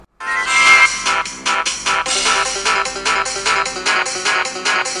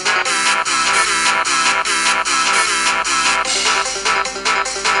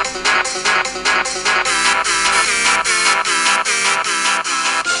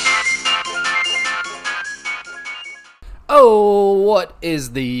Yo, what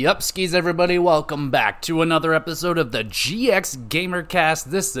is the upskis, everybody? Welcome back to another episode of the GXGamerCast.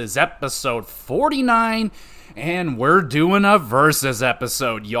 This is episode 49, and we're doing a versus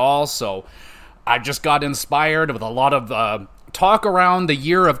episode, y'all. So I just got inspired with a lot of talk around the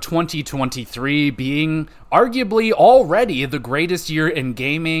year of 2023 being arguably already the greatest year in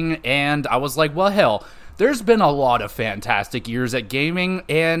gaming, and I was like, well, hell, there's been a lot of fantastic years at gaming,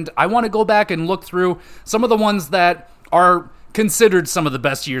 and I want to go back and look through some of the ones that are considered some of the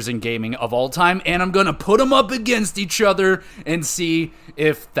best years in gaming of all time, and I'm going to put them up against each other and see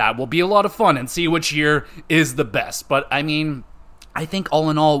if that will be a lot of fun and see which year is the best. But, I mean, I think all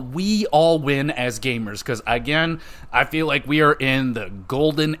in all, we all win as gamers because, again, I feel like we are in the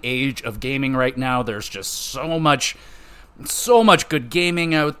golden age of gaming right now. There's just so much good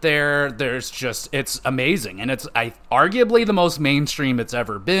gaming out there. It's amazing, and it's arguably the most mainstream it's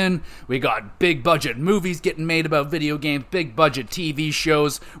ever been. We got big budget movies getting made about video games, big budget TV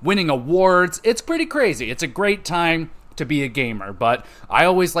shows, winning awards. It's pretty crazy. It's a great time to be a gamer, but I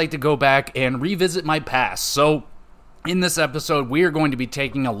always like to go back and revisit my past. So in this episode, we are going to be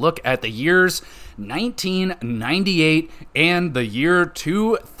taking a look at the years 1998 and the year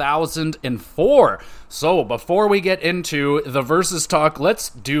 2004. So before we get into the versus talk, let's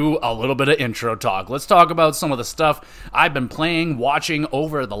do a little bit of intro talk. Let's talk about some of the stuff I've been playing, watching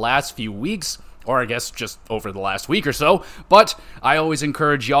over the last few weeks, or I guess just over the last week or so. But I always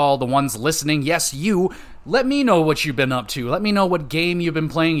encourage y'all, the ones listening, yes, you, let me know what you've been up to. Let me know what game you've been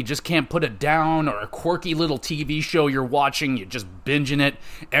playing. You just can't put it down, or a quirky little TV show you're watching. You're just binging it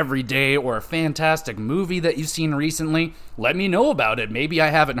every day, or a fantastic movie that you've seen recently. Let me know about it. Maybe I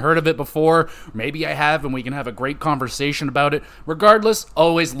haven't heard of it before. Maybe I have, and we can have a great conversation about it. Regardless,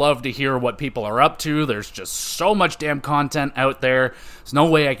 always love to hear what people are up to. There's just so much damn content out there. There's no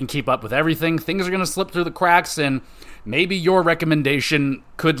way I can keep up with everything. Things are going to slip through the cracks, and maybe your recommendation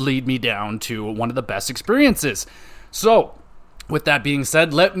could lead me down to one of the best experiences. So, with that being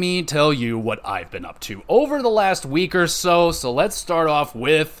said, let me tell you what I've been up to over the last week or so. So let's start off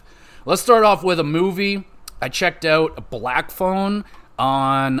with a movie. I checked out Black Phone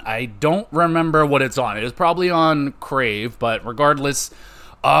on, I don't remember what it's on. It is probably on Crave, but regardless,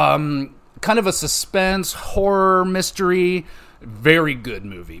 kind of a suspense, horror, mystery, very good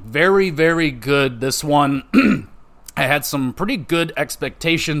movie. Very, very good. This one I had some pretty good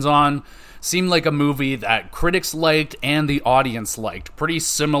expectations on. Seemed like a movie that critics liked and the audience liked. Pretty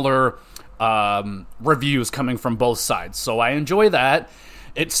similar reviews coming from both sides. So I enjoy that.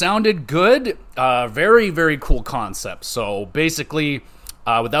 It sounded good. Very, very cool concept. So basically,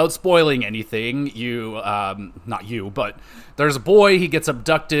 without spoiling anything, not you, but there's a boy, he gets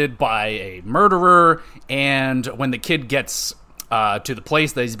abducted by a murderer, and when the kid gets to the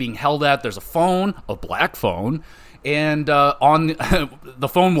place that he's being held at, there's a black phone, and on the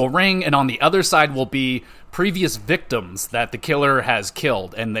phone will ring, and on the other side will be previous victims that the killer has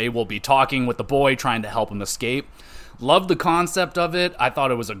killed, and they will be talking with the boy, trying to help him escape. Loved the concept of it. I thought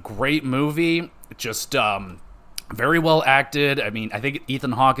it was a great movie. Just very well acted. I mean, I think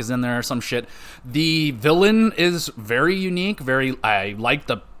Ethan Hawke is in there or some shit. The villain is very unique. I like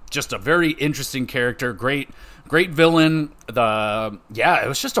just a very interesting character. Great villain. It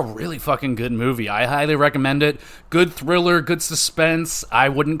was just a really fucking good movie. I highly recommend it. Good thriller, good suspense. I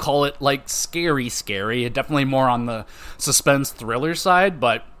wouldn't call it like scary. It definitely more on the suspense thriller side,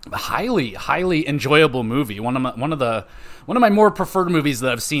 but highly enjoyable movie. One of my more preferred movies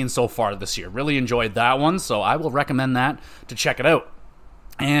that I've seen so far this year. Really enjoyed that one, so I will recommend that to check it out.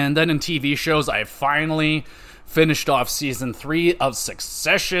 And then in TV shows, I finally finished off season 3 of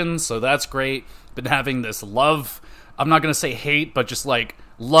Succession, so that's great. Been having this love, I'm not going to say hate, but just like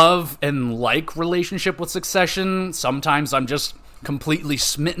love and like relationship with Succession. Sometimes I'm just completely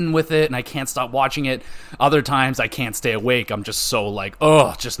smitten with it and I can't stop watching it. Other times I can't stay awake. I'm just so like,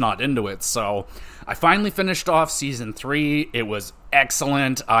 just not into it. So I finally finished off season 3. It was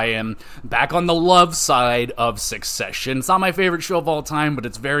excellent. I am back on the love side of Succession. It's not my favorite show of all time, but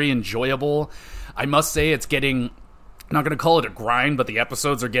it's very enjoyable. I must say it's getting, I'm not going to call it a grind, but the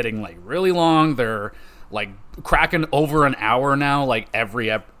episodes are getting like really long. They're like cracking over an hour now, like every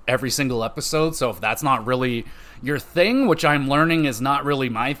single episode. So if that's not really your thing, which I'm learning is not really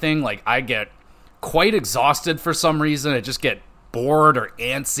my thing, like I get quite exhausted for some reason. I just get bored or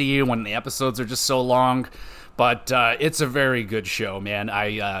antsy when the episodes are just so long. But it's a very good show, man.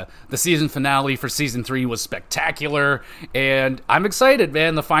 The season finale for season 3 was spectacular, and I'm excited,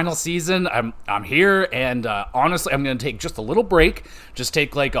 man. The final season, I'm here, and honestly, I'm going to take just a little break, just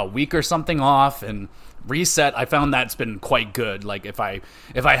take like a week or something off, and Reset, I found that's been quite good. Like if I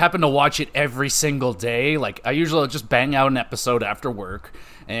happen to watch it every single day, like I usually just bang out an episode after work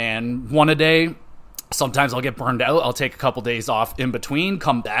and one a day. Sometimes I'll get burned out. I'll take a couple days off in between,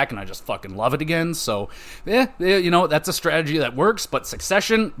 come back, and I just fucking love it again. So, that's a strategy that works. But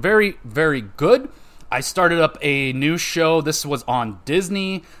Succession, very, very good. I started up a new show. This was on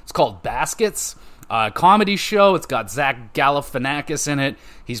Disney. It's called Baskets. Comedy show. It's got Zach Galifianakis in it.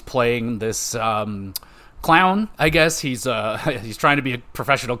 He's playing this clown, I guess. He's trying to be a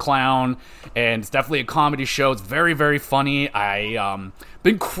professional clown, and it's definitely a comedy show. It's very, very funny. I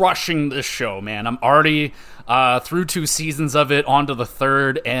been crushing this show, man. I'm already through 2 seasons of it, on to the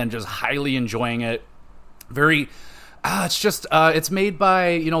 3rd, and just highly enjoying it. Very... it's made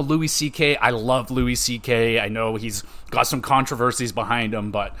by, Louis C.K. I love Louis C.K. I know he's got some controversies behind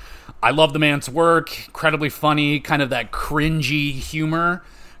him, but I love the man's work. Incredibly funny, kind of that cringy humor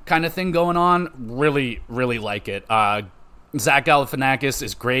kind of thing going on. Really, really like it. Zach Galifianakis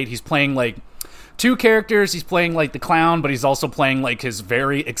is great. He's playing, like, 2 characters. He's playing like the clown, but he's also playing like his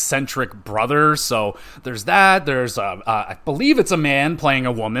very eccentric brother. So there's that. There's I believe it's a man playing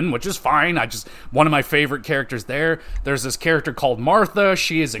a woman, which is fine. One of my favorite characters there. There's this character called Martha.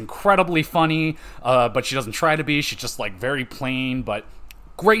 She is incredibly funny, but she doesn't try to be. She's just like very plain, but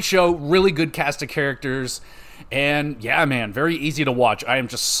great show. Really good cast of characters. And yeah, man, very easy to watch. I am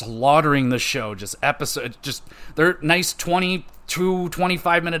just slaughtering the show. They're nice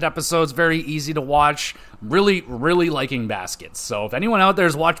 25-minute episodes, very easy to watch. Really, really liking Baskets. So if anyone out there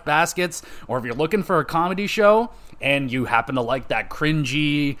has watched Baskets, or if you're looking for a comedy show and you happen to like that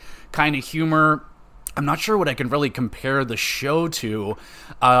cringy kind of humor, I'm not sure what I can really compare the show to.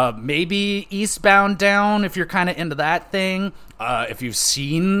 Maybe Eastbound Down, if you're kind of into that thing. If you've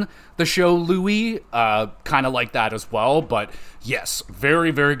seen the show Louie, kind of like that as well. But yes,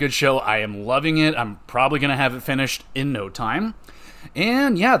 very, very good show. I am loving it. I'm probably going to have it finished in no time.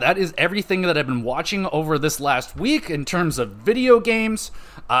 And yeah, that is everything that I've been watching over this last week in terms of video games.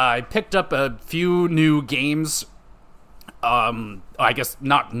 I picked up a few new games. I guess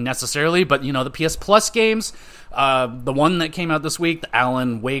not necessarily, but the PS Plus games. The one that came out this week, the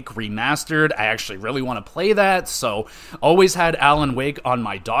Alan Wake Remastered, I actually really want to play that. So always had Alan Wake on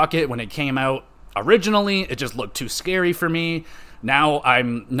my docket when it came out originally. It just looked too scary for me. Now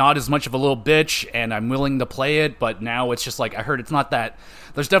I'm not as much of a little bitch, and I'm willing to play it, but now it's just like, I heard it's not that.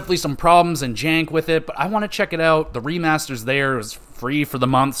 There's definitely some problems and jank with it, but I want to check it out. The remaster's there. It was free for the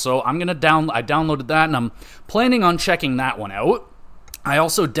month, so I downloaded that, and I'm planning on checking that one out. I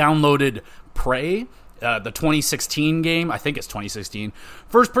also downloaded Prey, the 2016 game. I think it's 2016.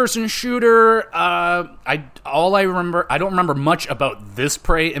 First-person shooter. I don't remember much about this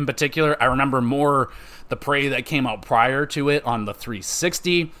Prey in particular. I remember more the Prey that came out prior to it on the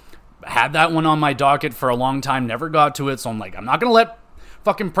 360. Had that one on my docket for a long time, never got to it, so I'm like, I'm not going to let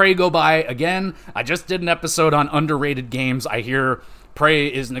fucking Prey go by again. I just did an episode on underrated games. I hear Prey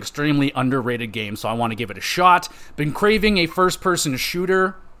is an extremely underrated game, so I want to give it a shot. Been craving a first-person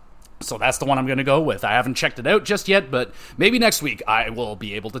shooter, so that's the one I'm going to go with. I haven't checked it out just yet, but maybe next week I will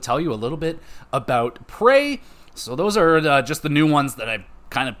be able to tell you a little bit about Prey. So those are just the new ones that I've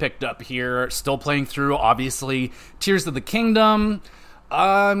kind of picked up here. Still playing through, obviously, Tears of the Kingdom.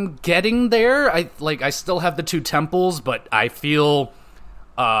 I'm getting there. I still have the 2 temples, but I feel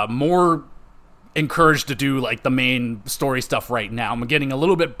more encouraged to do like the main story stuff right now. I'm getting a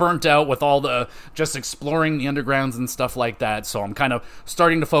little bit burnt out with all the just exploring the undergrounds and stuff like that, so I'm kind of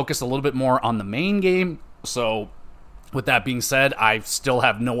starting to focus a little bit more on the main game. So with that being said, I still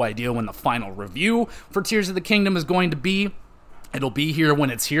have no idea when the final review for Tears of the Kingdom is going to be. It'll be here when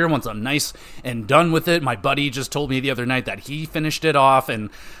it's here, once I'm nice and done with it. My buddy just told me the other night that he finished it off, and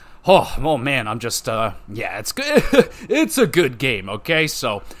oh man, I'm just, it's good. It's a good game, okay?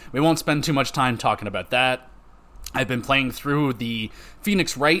 So we won't spend too much time talking about that. I've been playing through the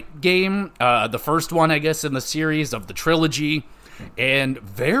Phoenix Wright game, the first one, I guess, in the series of the trilogy, and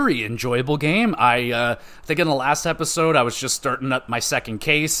very enjoyable game. I think in the last episode, I was just starting up my second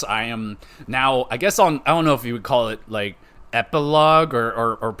case. I am now, I guess I don't know if you would call it, like, epilogue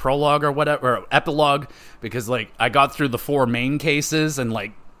or prologue or whatever, or epilogue, because, like, I got through the 4 main cases, and,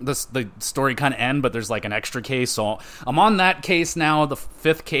 like, the story kind of end, but there's like an extra case, so I'm on that case now, the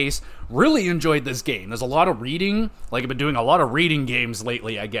 5th case. Really enjoyed this game. There's a lot of reading, like I've been doing a lot of reading games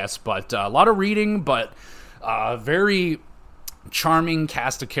lately, I guess, but a lot of reading, but very charming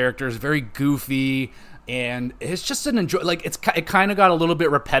cast of characters, very goofy, And it's just an enjoy. Like it kind of got a little bit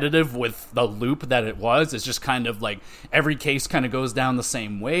repetitive with the loop that it was. It's just kind of like every case kind of goes down the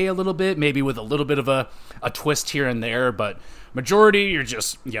same way a little bit, maybe with a little bit of a twist here and there. But majority, you're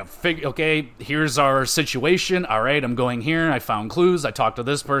just okay. Here's our situation. All right, I'm going here. I found clues. I talked to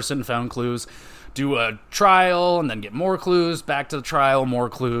this person, found clues. Do a trial and then get more clues. Back to the trial, more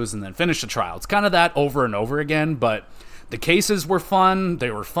clues, and then finish the trial. It's kind of that over and over again, but. The cases were fun.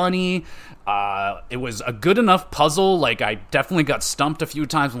 They were funny. It was a good enough puzzle. Like, I definitely got stumped a few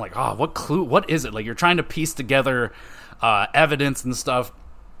times. I'm like, what clue? What is it? Like, you're trying to piece together evidence and stuff.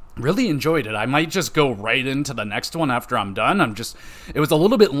 Really enjoyed it. I might just go right into the next one after I'm done. It was a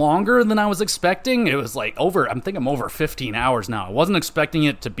little bit longer than I was expecting. It was like I'm over 15 hours now. I wasn't expecting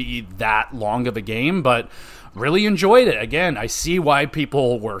it to be that long of a game, but really enjoyed it. Again, I see why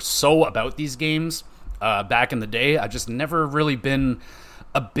people were so about these games. Back in the day. I just never really been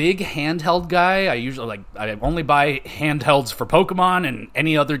a big handheld guy. I only buy handhelds for Pokemon, and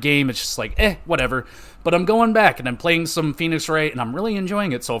any other game it's just like, whatever. But I'm going back and I'm playing some Phoenix Wright and I'm really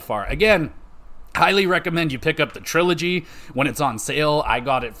enjoying it so far. Again, highly recommend you pick up the trilogy when it's on sale. I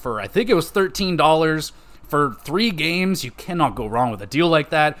got it for, I think it was $13 for 3 games. You cannot go wrong with a deal like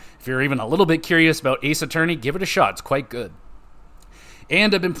that. If you're even a little bit curious about Ace Attorney, give it a shot. It's quite good.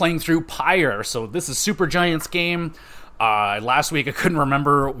 And I've been playing through Pyre, so this is Supergiant's game. Last week I couldn't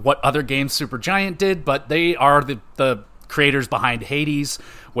remember what other games Supergiant did, but they are the creators behind Hades,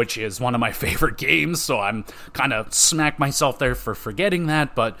 which is one of my favorite games, so I'm kind of smacked myself there for forgetting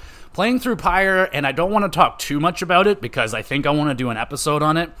that, but playing through Pyre, and I don't want to talk too much about it because I think I want to do an episode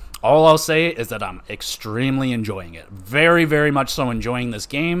on it. All I'll say is that I'm extremely enjoying it. Very, very much so enjoying this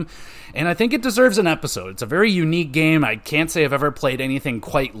game. And I think it deserves an episode. It's a very unique game. I can't say I've ever played anything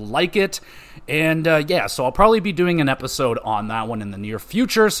quite like it. And so I'll probably be doing an episode on that one in the near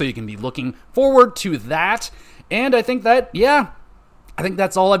future. So you can be looking forward to that. And I think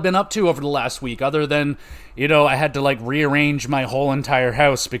that's all I've been up to over the last week. Other than, I had to rearrange my whole entire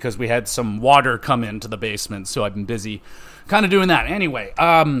house because we had some water come into the basement. So I've been busy kind of doing that. Anyway,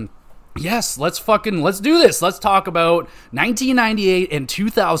 yes, let's do this. Let's talk about 1998 and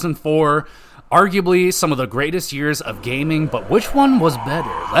 2004, arguably some of the greatest years of gaming, but which one was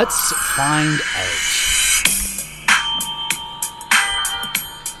better? Let's find out.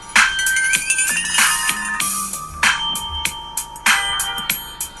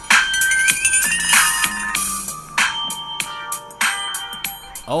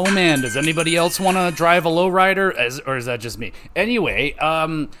 Oh man, does anybody else want to drive a lowrider, or is that just me? Anyway,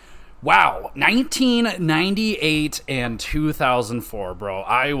 wow, 1998 and 2004, bro.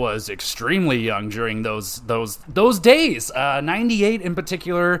 I was extremely young during those days. 98 in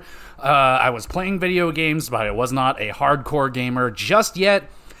particular, I was playing video games, but I was not a hardcore gamer just yet.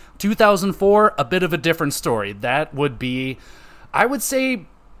 2004, a bit of a different story. That would be, I would say,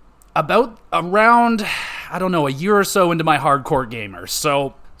 around, I don't know, a year or so into my hardcore gamer.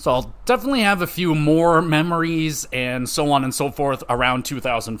 So I'll definitely have a few more memories and so on and so forth around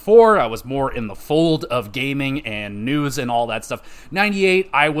 2004. I was more in the fold of gaming and news and all that stuff. 98,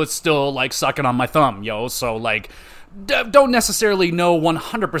 I was still sucking on my thumb, so don't necessarily know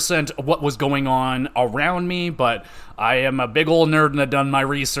 100% what was going on around me, but I am a big old nerd and I've done my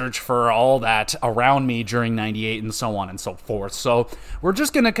research for all that around me during 98 and so on and so forth. So we're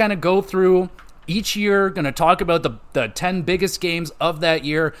just going to kind of go through each year, going to talk about the 10 biggest games of that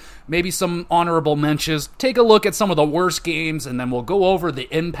year, maybe some honorable mentions, take a look at some of the worst games, and then we'll go over the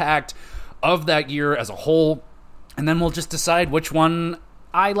impact of that year as a whole, and then we'll just decide which one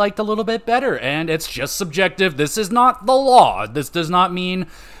I liked a little bit better, and it's just subjective. This is not the law. This does not mean,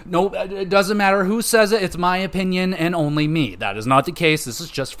 no, it doesn't matter who says it, it's my opinion and only me. That is not the case. This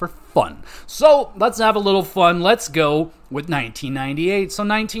is just for fun. So let's have a little fun. Let's go with 1998. So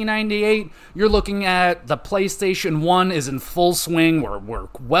 1998, you're looking at the PlayStation 1 is in full swing. We're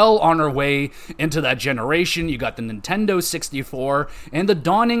well on our way into that generation. You got the Nintendo 64, and the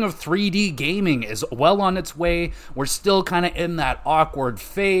dawning of 3D gaming is well on its way. We're still kind of in that awkward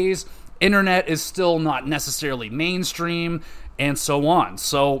phase. Internet is still not necessarily mainstream, and so on.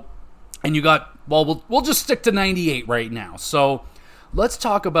 So, and you got, well, we'll just stick to 98 right now. So let's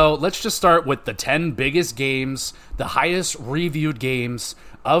just start with the 10 biggest games, the highest reviewed games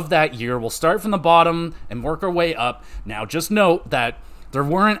of that year. We'll start from the bottom and work our way up. Now, just note that there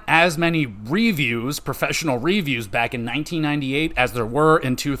weren't as many professional reviews back in 1998 as there were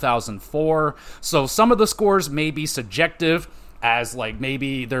in 2004. So some of the scores may be subjective. as like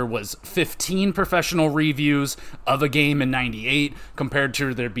maybe there was 15 professional reviews of a game in 98 compared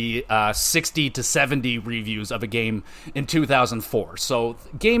to there be 60 to 70 reviews of a game in 2004. So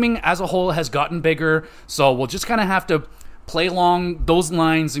gaming as a whole has gotten bigger, so we'll just kind of have to play along those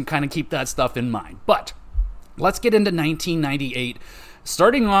lines and kind of keep that stuff in mind. But let's get into 1998,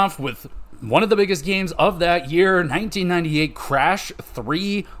 starting off with one of the biggest games of that year, 1998, Crash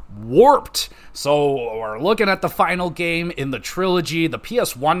 3 Warped. So we're looking at the final game in the trilogy, the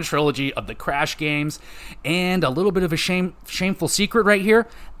PS1 trilogy of the Crash games, and a little bit of a shameful secret right here.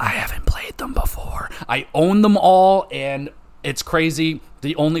 I haven't played them before. I own them all, and it's crazy.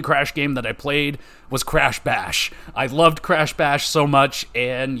 The only Crash game that I played was Crash Bash. I loved Crash Bash so much,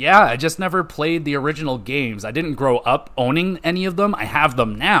 and yeah, I just never played the original games. I didn't grow up owning any of them. I have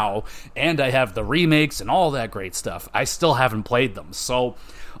them now, and I have the remakes and all that great stuff. I still haven't played them. So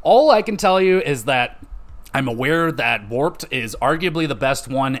all I can tell you is that I'm aware that Warped is arguably the best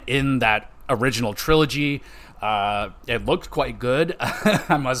one in that original trilogy. It looked quite good,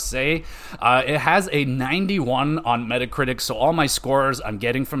 I must say. It has a 91 on Metacritic, so all my scores I'm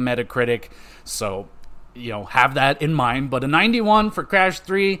getting from Metacritic, so, you know, have that in mind. But a 91 for Crash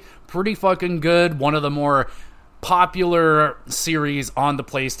 3, pretty fucking good. One of the more popular series on the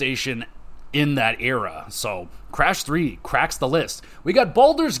PlayStation in that era. So Crash 3 cracks the list. We got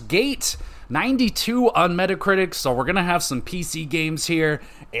Baldur's Gate, 92 on Metacritic, so we're gonna have some PC games here,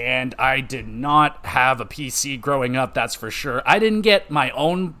 and I did not have a PC growing up, that's for sure. I didn't get my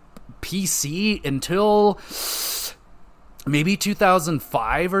own PC until maybe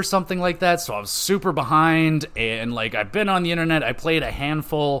 2005 or something like that, so I was super behind, and like I've been on the internet, I played a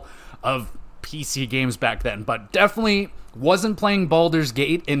handful of PC games back then, but definitely wasn't playing Baldur's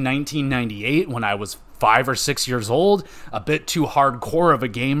Gate in 1998 when I was 5 or 6 years old. A bit too hardcore of a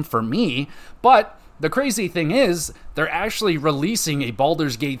game for me. But the crazy thing is, they're actually releasing a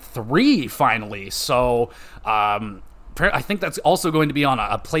Baldur's Gate 3 finally. So I think that's also going to be on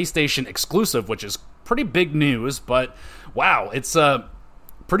a PlayStation exclusive, which is pretty big news. But wow, it's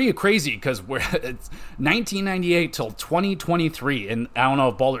pretty crazy because it's 1998 till 2023, and I don't know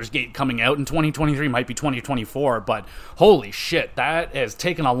if Baldur's Gate coming out in 2023 might be 2024, but holy shit, that has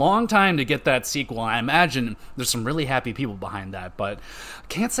taken a long time to get that sequel. I imagine there's some really happy people behind that, but I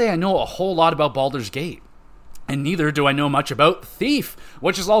can't say I know a whole lot about Baldur's Gate. And neither do I know much about Thief,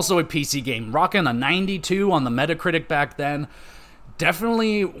 which is also a PC game, rocking a 92 on the Metacritic back then.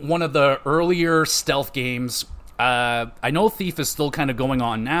 Definitely one of the earlier stealth games. I know Thief is still kind of going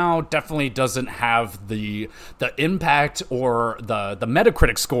on now. Definitely doesn't have the impact or the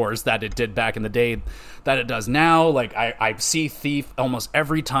Metacritic scores that it did back in the day that it does now. Like I see Thief almost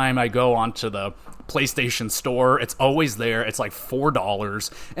every time I go onto the PlayStation Store. It's always there. It's like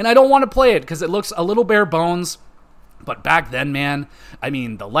 $4, and I don't want to play it because it looks a little bare bones. But back then, man, I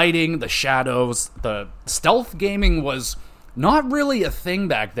mean, the lighting, the shadows, the stealth gaming was not really a thing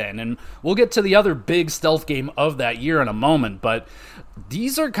back then, and we'll get to the other big stealth game of that year in a moment, but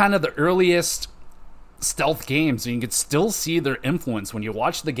these are kind of the earliest stealth games, and you can still see their influence when you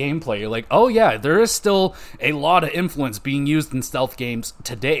watch the gameplay. You're like, oh yeah, there is still a lot of influence being used in stealth games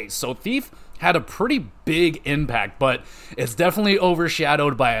today. So Thief had a pretty big impact, but it's definitely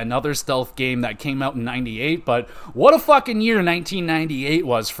overshadowed by another stealth game that came out in 98, but what a fucking year 1998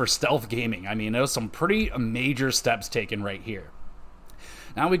 was for stealth gaming. I mean, there was some pretty major steps taken right here.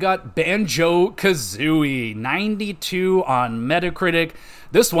 Now we got Banjo-Kazooie, 92 on Metacritic.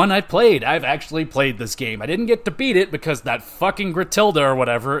 This one I played. I've actually played this game. I didn't get to beat it because that fucking Gratilda or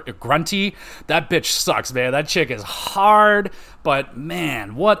whatever, Grunty, that bitch sucks, man. That chick is hard, but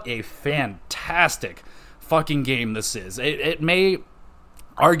man, what a fantastic fucking game this is. It may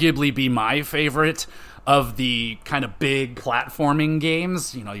arguably be my favorite of the kind of big platforming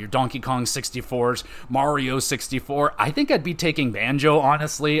games, you know, your Donkey Kong 64s, Mario 64. I think I'd be taking Banjo,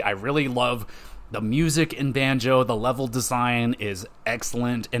 honestly. I really love the music in Banjo. The level design is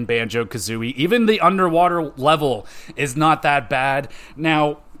excellent in Banjo-Kazooie. Even the underwater level is not that bad.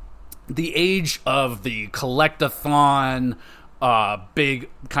 Now, the age of the collectathon, big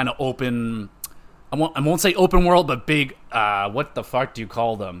kind of open, I won't say open world, but big, what the fuck do you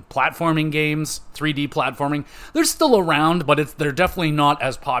call them? Platforming games, 3D platforming. They're still around, but they're definitely not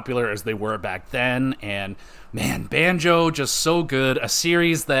as popular as they were back then. And man, Banjo, just so good. A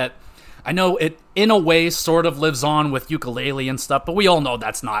series that I know it, in a way, sort of lives on with Yooka-Laylee and stuff, but we all know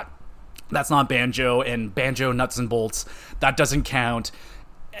that's not Banjo, and Banjo Nuts and Bolts, that doesn't count.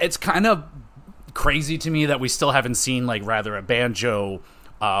 It's kind of crazy to me that we still haven't seen, like, rather a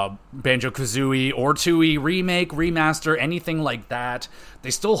Banjo-Kazooie or Tooie remake, remaster, anything like that.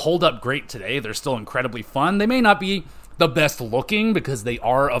 They still hold up great today. They're still incredibly fun. They may not be the best looking because they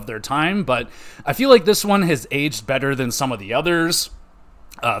are of their time, but I feel like this one has aged better than some of the others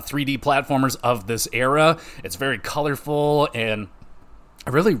 3D platformers of this era. It's very colorful, and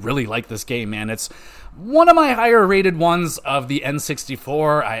I really, really like this game, man. It's one of my higher rated ones of the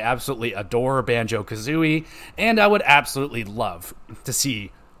N64. I absolutely adore Banjo-Kazooie, and I would absolutely love to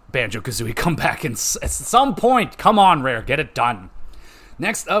see Banjo-Kazooie come back at some point. Come on, Rare, get it done.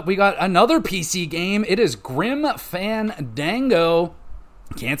 Next up, we got another PC game. It is Grim Fandango.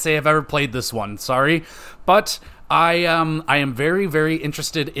 Can't say I've ever played this one, sorry. But I am very, very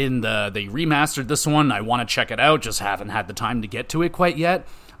interested in they remastered this one. I want to check it out, just haven't had the time to get to it quite yet.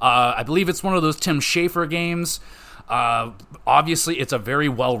 I believe it's one of those Tim Schafer games. Obviously, it's a very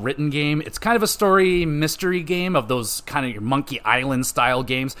well-written game. It's kind of a story mystery game of those kind of Monkey Island style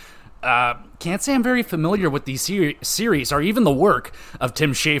games. Can't say I'm very familiar with these series or even the work of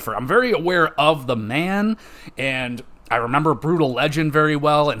Tim Schafer. I'm very aware of the man, and I remember Brutal Legend very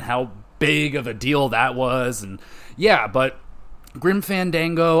well and how big of a deal that was. And yeah, but Grim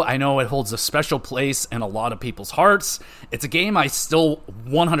Fandango, I know it holds a special place in a lot of people's hearts. It's a game I still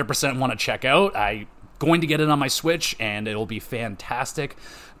 100% want to check out. I'm going to get it on my Switch, and it'll be fantastic.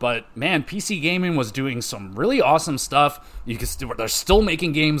 But man, PC gaming was doing some really awesome stuff. They're still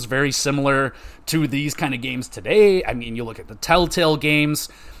making games very similar to these kind of games today. I mean, you look at the Telltale games,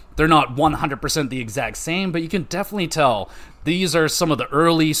 they're not 100% the exact same, but you can definitely tell these are some of the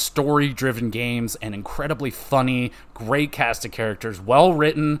early story-driven games and incredibly funny, great cast of characters, well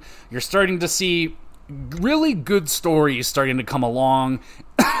written. You're starting to see really good stories starting to come along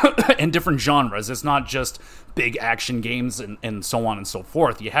in different genres. It's not just big action games and so on and so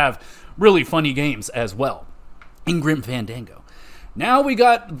forth. You have really funny games as well in Grim Fandango. Now we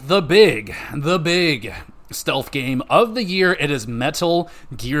got the big stealth game of the year. It is Metal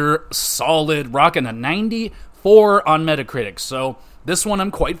Gear Solid, rocking a 94 on Metacritic. So this one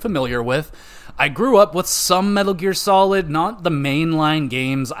I'm quite familiar with. I grew up with some Metal Gear Solid, not the mainline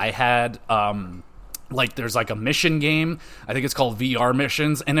games. I had there's like a mission game. I think it's called VR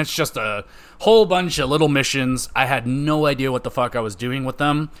Missions, and it's just a whole bunch of little missions. I had no idea what the fuck I was doing with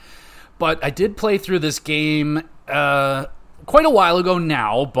them. But I did play through this game quite a while ago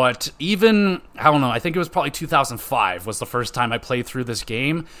now, but even, I don't know, I think it was probably 2005 was the first time I played through this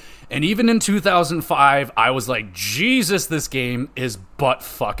game. And even in 2005, I was like, Jesus, this game is butt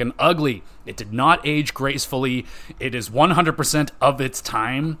fucking ugly. It did not age gracefully. It is 100% of its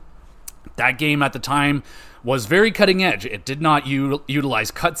time. That game at the time was very cutting edge. It did not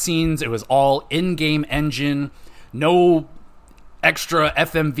utilize cutscenes. It was all in-game engine. No extra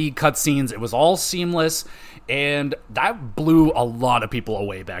FMV cutscenes. It was all seamless. And that blew a lot of people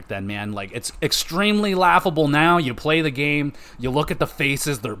away back then, man. Like, it's extremely laughable now. You play the game, you look at the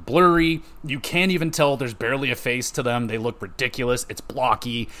faces, they're blurry. You can't even tell there's barely a face to them. They look ridiculous. It's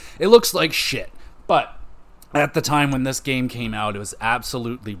blocky. It looks like shit. But at the time when this game came out, it was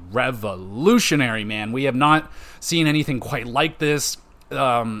absolutely revolutionary, man. We have not seen anything quite like this.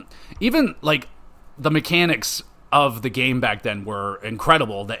 Even, like, the mechanics of the game back then were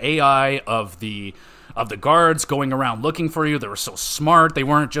incredible. The AI of the guards going around looking for you, they were so smart. They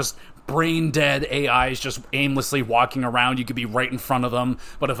weren't just brain-dead AIs just aimlessly walking around. You could be right in front of them,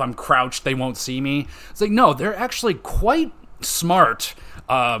 but if I'm crouched, they won't see me. It's like, no, they're actually quite smart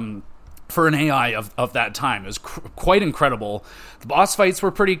for an AI of that time. It was quite incredible. The boss fights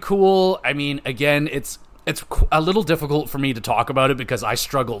were pretty cool. I mean, again, it's a little difficult for me to talk about it because I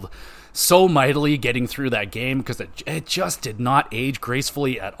struggled so mightily getting through that game because it just did not age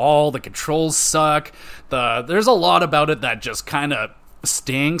gracefully at all. The controls suck. There's a lot about it that just kind of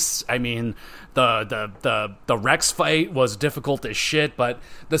stinks. I mean, the Rex fight was difficult as shit, but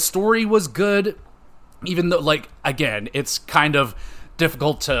the story was good. Even though, like, again, it's kind of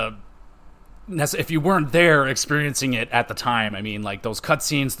difficult to, if you weren't there experiencing it at the time. I mean, like, those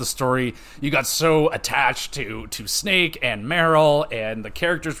cutscenes, the story, you got so attached to Snake and Meryl, and the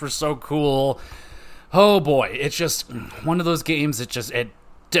characters were so cool. Oh boy, it's just one of those games. It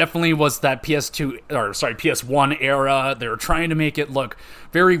definitely was that PS1 era. They were trying to make it look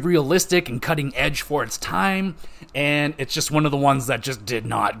very realistic and cutting edge for its time, and it's just one of the ones that just did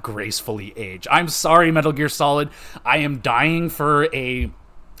not gracefully age. I'm sorry, Metal Gear Solid. I am dying for a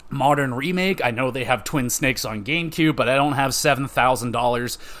modern remake. I know they have Twin Snakes on GameCube, but I don't have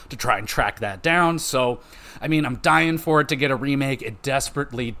 $7,000 to try and track that down. So, I mean, I'm dying for it to get a remake. It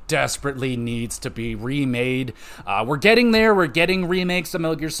desperately needs to be remade. We're getting there. We're getting remakes of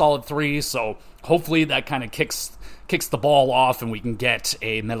Metal Gear Solid 3, so hopefully that kind of kicks the ball off and we can get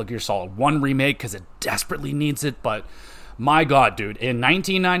a Metal Gear Solid 1 remake because it desperately needs it. But My God, dude, in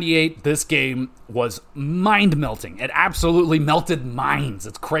 1998, this game was mind-melting. It absolutely melted minds.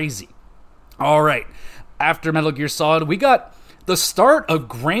 It's crazy. All right, after Metal Gear Solid, we got the start of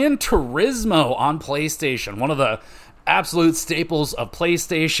Gran Turismo on PlayStation, one of the absolute staples of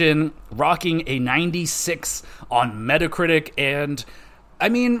PlayStation, rocking a 96 on Metacritic. And I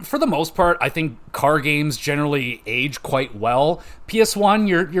mean, for the most part, I think car games generally age quite well.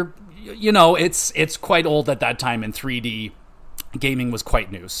 PS1, it's quite old at that time, and 3D gaming was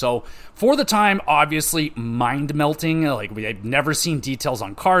quite new. So for the time, obviously mind-melting. Like, I've never seen details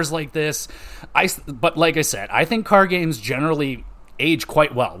on cars like this. But like I said, I think car games generally age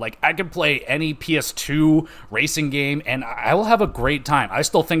quite well. Like, I could play any PS2 racing game and I will have a great time. I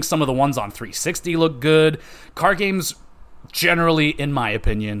still think some of the ones on 360 look good. Car games generally, in my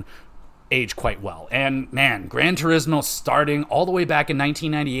opinion, age quite well. And man, Gran Turismo starting all the way back in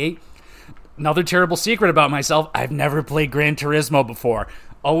 1998. Another terrible secret about myself, I've never played Gran Turismo before.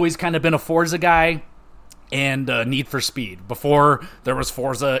 Always kind of been a Forza guy and Need for Speed. Before there was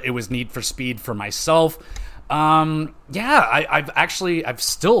Forza, it was Need for Speed for myself. I've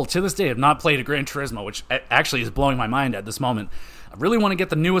still, to this day, have not played a Gran Turismo, which actually is blowing my mind at this moment. I really want to get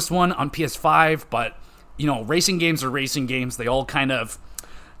the newest one on PS5, but, racing games are racing games. They all kind of,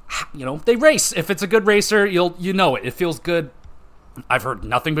 they race. If it's a good racer, you know it. It feels good. I've heard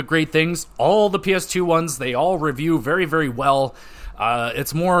nothing but great things. All the PS2 ones, they all review very, very well.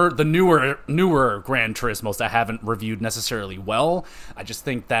 It's more the newer Gran Turismos that haven't reviewed necessarily well. I just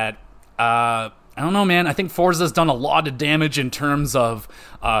think that, I don't know, man. I think Forza's done a lot of damage in terms of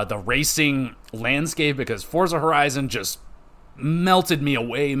the racing landscape, because Forza Horizon just melted me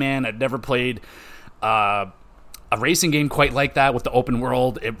away, man. I'd never played a racing game quite like that with the open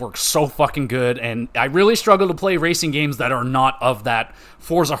world. It works so fucking good, and I really struggle to play racing games that are not of that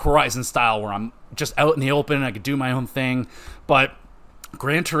Forza Horizon style, where I'm just out in the open, I could do my own thing. But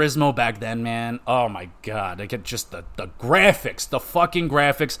Gran Turismo back then, man, oh my God, I get just the graphics, the fucking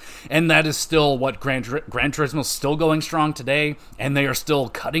graphics, and that is still what Gran Turismo is still going strong today, and they are still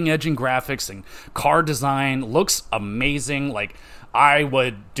cutting edge in graphics, and car design looks amazing. Like, I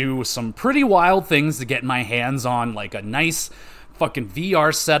would do some pretty wild things to get my hands on, like, a nice fucking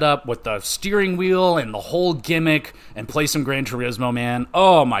VR setup with the steering wheel and the whole gimmick, and play some Gran Turismo, man.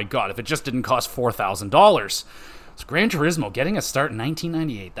 Oh my God, if it just didn't cost $4,000. So Gran Turismo getting a start in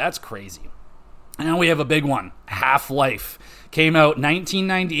 1998. That's crazy. Now we have a big one. Half-Life came out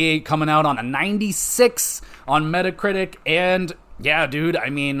 1998, coming out on a 96 on Metacritic, and yeah, dude,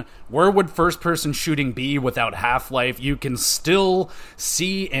 I mean, where would first-person shooting be without Half-Life? You can still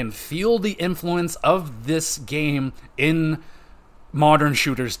see and feel the influence of this game in modern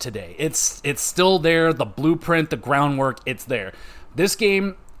shooters today. It's still there, the blueprint, the groundwork, it's there. This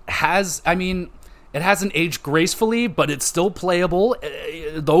game has, it hasn't aged gracefully, but it's still playable,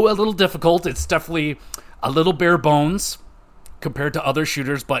 though a little difficult. It's definitely a little bare bones compared to other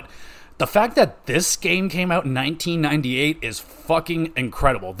shooters, but the fact that this game came out in 1998 is fucking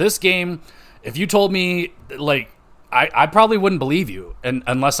incredible. This game, if you told me, like, I probably wouldn't believe you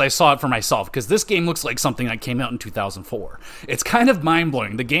unless I saw it for myself, because this game looks like something that came out in 2004. It's kind of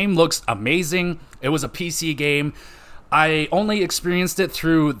mind-blowing. The game looks amazing. It was a PC game. I only experienced it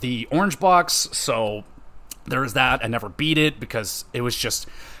through the Orange Box, so there's that. I never beat it because it was just,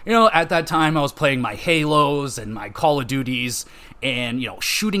 at that time I was playing my Halos and my Call of Duties, and,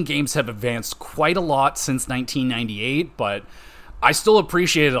 shooting games have advanced quite a lot since 1998, but I still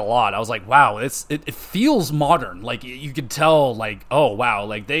appreciate it a lot. I was like, wow, it feels modern. Like, you could tell, like, oh, wow,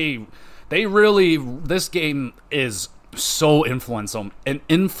 like, they really, this game is so influential.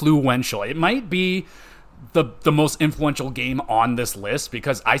 It might be the most influential game on this list,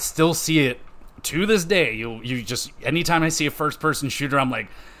 because I still see it to this day. You just, anytime I see a first-person shooter, I'm like,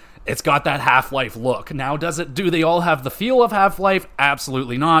 it's got that Half-Life look. Now, do they all have the feel of Half-Life?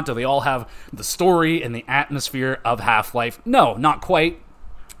 Absolutely not. Do they all have the story and the atmosphere of Half-Life? No, not quite.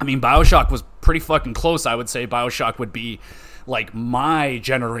 I mean, BioShock was pretty fucking close. I would say BioShock would be like my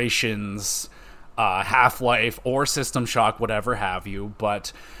generation's Half-Life or System Shock, whatever have you.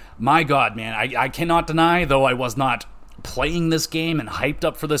 But my God, man, I cannot deny, though I was not playing this game and hyped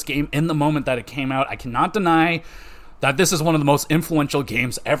up for this game in the moment that it came out, I cannot deny that this is one of the most influential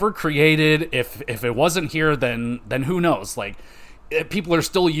games ever created. If it wasn't here, then who knows? Like, people are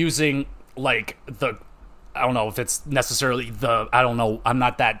still using, like, I don't know if it's necessarily I don't know, I'm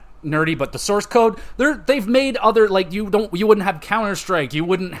not that nerdy, but the source code, they've made other, like, you wouldn't have Counter-Strike, you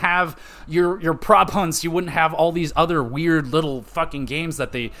wouldn't have your prop hunts, you wouldn't have all these other weird little fucking games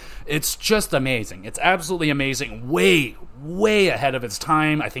that it's just amazing. It's absolutely amazing. Way ahead of its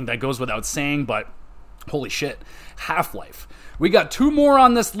time. I think that goes without saying, but Holy shit. Half-Life. We got 2 more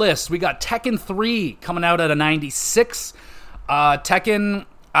on this list. We got Tekken 3 coming out at a 96. Tekken,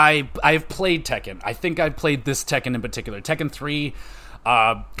 I've played Tekken. I think I've played this Tekken in particular. Tekken 3,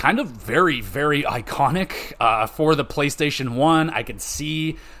 kind of very, very iconic for the PlayStation 1. I could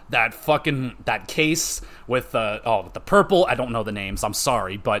see that case with the purple. I don't know the names. I'm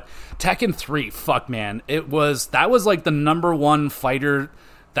sorry, but Tekken 3, fuck man, that was like the number one fighter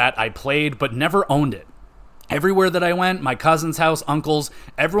that I played, but never owned it. Everywhere that I went, my cousin's house, uncles,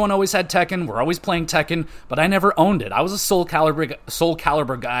 everyone always had Tekken. We're always playing Tekken, but I never owned it. I was a Soul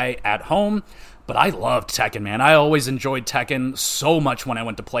Calibur guy at home, but I loved Tekken, man. I always enjoyed Tekken so much when I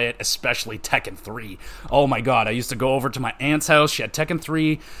went to play it, especially Tekken 3. Oh my god, I used to go over to my aunt's house. She had Tekken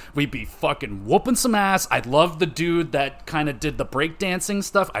 3. We'd be fucking whooping some ass. I loved the dude that kind of did the breakdancing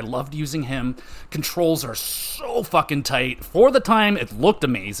stuff. I loved using him. Controls are so fucking tight. For the time, it looked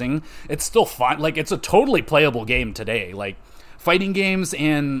amazing. It's still fun. Like, it's a totally playable game today. Like, fighting games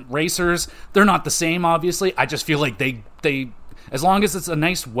and racers, they're not the same, obviously. I just feel like they as long as it's a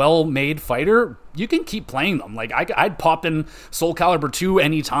nice, well-made fighter, you can keep playing them. Like, I'd pop in Soul Calibur 2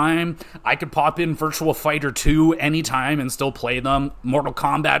 anytime. I could pop in Virtua Fighter 2 anytime and still play them. Mortal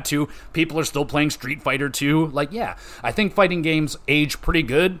Kombat 2, people are still playing Street Fighter 2. Like, yeah, I think fighting games age pretty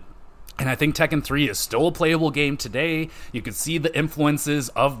good. And I think Tekken 3 is still a playable game today. You can see the influences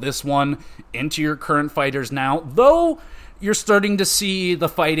of this one into your current fighters now. Though, you're starting to see the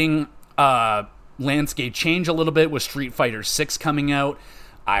fighting landscape change a little bit with Street Fighter 6 coming out.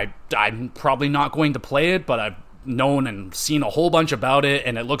 I'm probably not going to play it, but I've known and seen a whole bunch about it,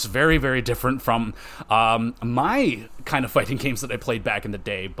 and it looks very, very different from my kind of fighting games that I played back in the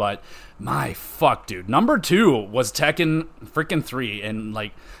day. But my fuck, dude. Number 2 was Tekken freaking 3, and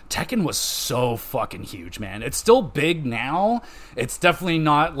like, Tekken was so fucking huge, man. It's still big now. It's definitely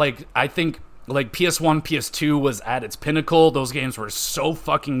not like, I think like PS1, PS2 was at its pinnacle. Those games were so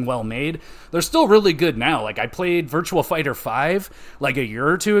fucking well made. They're still really good now. Like, I played Virtua Fighter 5 like a year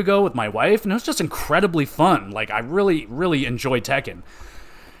or two ago with my wife, and it was just incredibly fun. Like, I really, really enjoy Tekken.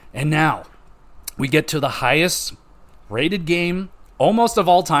 And now we get to the highest rated game almost of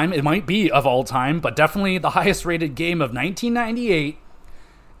all time. It might be of all time, but definitely the highest rated game of 1998,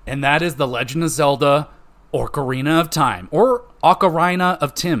 and that is The Legend of Zelda Ocarina of Time, or Ocarina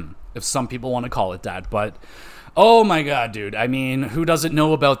of Tim, if some people want to call it that. But oh my god, dude, I mean, who doesn't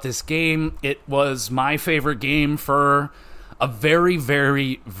know about this game? It was my favorite game for a very,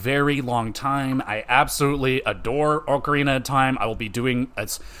 very, very long time. I absolutely adore Ocarina of Time. I will be doing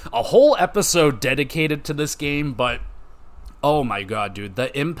a whole episode dedicated to this game, but oh my god, dude,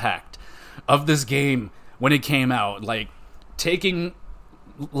 the impact of this game when it came out, like, taking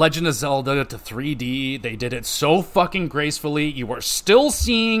Legend of Zelda to 3D, they did it so fucking gracefully. You are still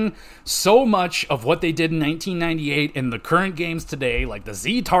seeing so much of what they did in 1998 in the current games today. Like, the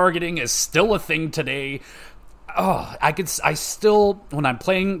Z targeting is still a thing today. Oh, I still, when I'm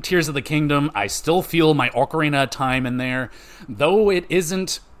playing Tears of the Kingdom, I still feel my Ocarina of Time in there. Though it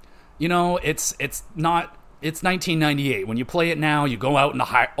isn't, you know, it's not. It's 1998. When you play it now, you go out in the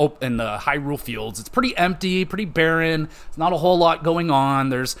Hyrule fields. It's pretty empty, pretty barren. There's not a whole lot going on.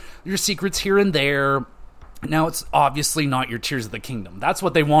 There's your secrets here and there. Now, it's obviously not your Tears of the Kingdom. That's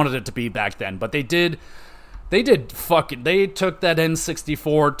what they wanted it to be back then. But they took that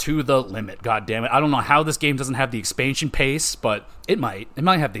N64 to the limit. God damn it. I don't know how this game doesn't have the expansion pace, but it might. It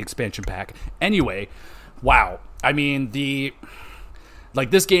might have the expansion pack. Anyway, wow. I mean,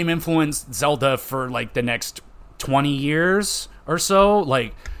 this game influenced Zelda for, like, the next 20 years or so.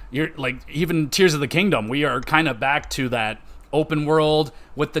 Like, even Tears of the Kingdom, we are kind of back to that open world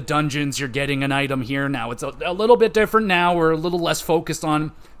with the dungeons. You're getting an item here. Now, it's a little bit different now. We're a little less focused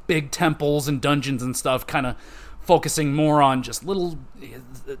on big temples and dungeons and stuff, kind of focusing more on just little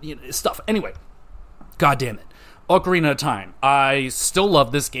stuff. Anyway, god damn it. Ocarina of Time. I still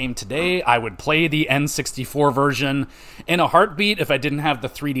love this game today. I would play the N64 version in a heartbeat if I didn't have the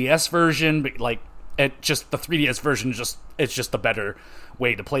 3DS version. But, like, the 3DS version it's just a better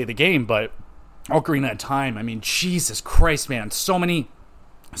way to play the game. But Ocarina of Time, I mean, Jesus Christ, man, so many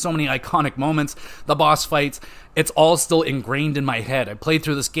iconic moments. The boss fights, it's all still ingrained in my head. I played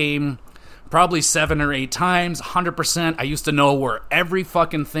through this game probably 7 or 8 times, 100%. I used to know where every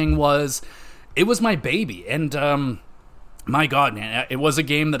fucking thing was. It was my baby, and my god, man, it was a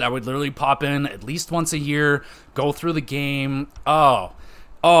game that I would literally pop in at least once a year, go through the game. Oh,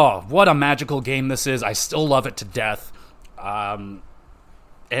 what a magical game this is. I still love it to death. And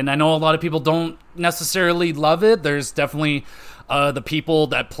I know a lot of people don't necessarily love it. There's definitely the people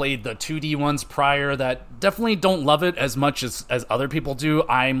that played the 2D ones prior that definitely don't love it as much as other people do.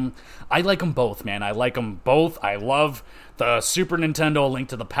 I like them both, man. I like them both. I love the Super Nintendo Link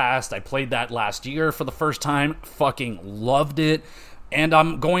to the Past. I played that last year for the first time. Fucking loved it. And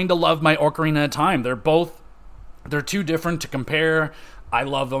I'm going to love my Ocarina of Time. They're too different to compare. I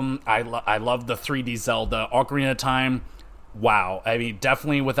love them. I love the 3D Zelda. Ocarina of Time, wow. I mean,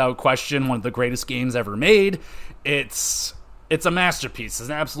 definitely without question, one of the greatest games ever made. It's a masterpiece. It's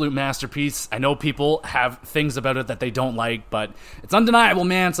an absolute masterpiece. I know people have things about it that they don't like, but it's undeniable,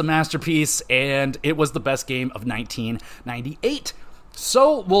 man. It's a masterpiece, and it was the best game of 1998.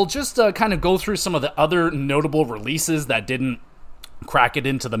 So we'll just kind of go through some of the other notable releases that didn't crack it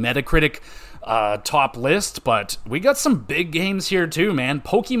into the Metacritic top list, but we got some big games here too, man.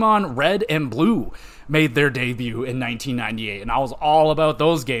 Pokemon Red and Blue made their debut in 1998, and I was all about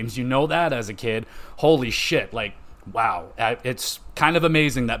those games. You know that as a kid. Holy shit, like, wow. It's kind of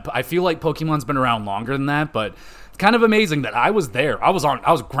amazing that I feel like Pokemon's been around longer than that, but it's kind of amazing that I was there. I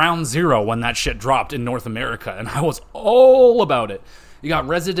was ground zero when that shit dropped in North America, and I was all about it. You got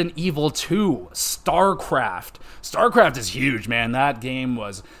Resident Evil 2, StarCraft. StarCraft is huge, man. That game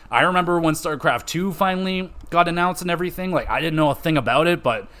was... I remember when StarCraft 2 finally got announced and everything. Like, I didn't know a thing about it,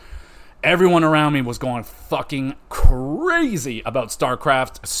 but everyone around me was going fucking crazy about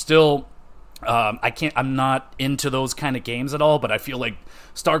StarCraft. Still, I'm not into those kind of games at all, but I feel like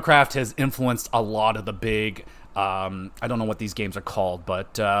StarCraft has influenced a lot of the big... I don't know what these games are called,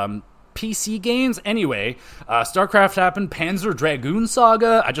 but... PC games. Anyway, StarCraft happened. Panzer Dragoon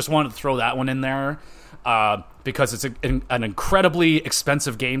Saga. I just wanted to throw that one in there because it's an incredibly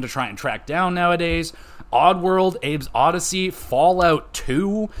expensive game to try and track down nowadays. Oddworld, Abe's Odyssey, Fallout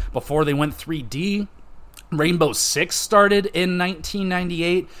 2 before they went 3D. Rainbow Six started in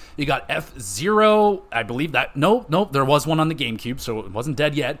 1998. You got F-Zero. I believe that. No, there was one on the GameCube, so it wasn't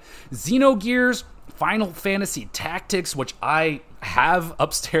dead yet. Xenogears, Final Fantasy Tactics, which I have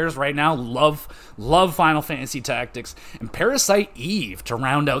upstairs right now. Love Final Fantasy Tactics. And Parasite Eve to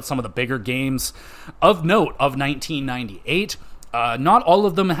round out some of the bigger games of note of 1998. Not all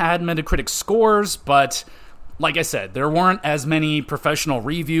of them had Metacritic scores, but like I said, there weren't as many professional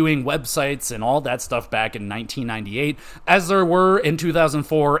reviewing websites and all that stuff back in 1998 as there were in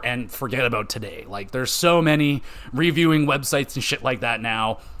 2004, and forget about today. Like, there's so many reviewing websites and shit like that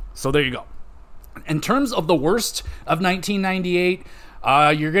now. So there you go. In terms of the worst of 1998,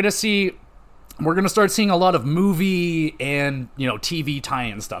 you're going to see... We're going to start seeing a lot of movie and, TV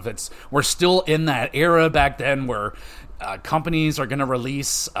tie-in stuff. We're still in that era back then where companies are going to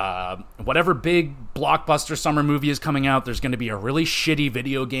release whatever big blockbuster summer movie is coming out. There's going to be a really shitty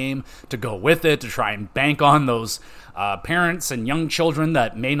video game to go with it to try and bank on those parents and young children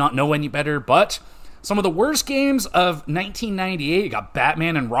that may not know any better. But some of the worst games of 1998, you got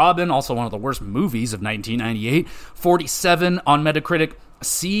Batman and Robin, also one of the worst movies of 1998, 47 on Metacritic.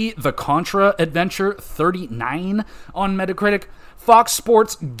 See the Contra Adventure, 39 on Metacritic. Fox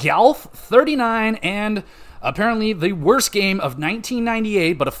Sports Golf, 39, and apparently the worst game of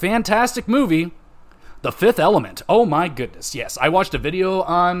 1998, but a fantastic movie, The Fifth Element. Oh my goodness, yes. I watched a video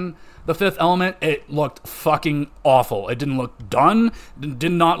on The Fifth Element. It looked fucking awful. It didn't look done. It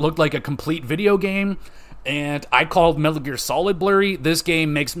did not look like a complete video game. And I called Metal Gear Solid blurry. This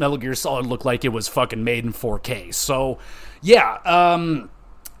game makes Metal Gear Solid look like it was fucking made in 4K. So, yeah,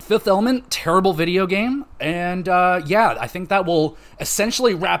 Fifth Element, terrible video game. And, I think that will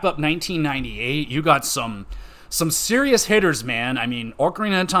essentially wrap up 1998. You got some serious hitters, man. I mean,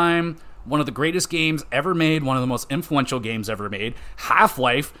 Ocarina of Time, one of the greatest games ever made, one of the most influential games ever made.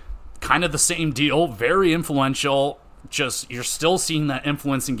 Half-Life, kind of the same deal, very influential. Just, you're still seeing that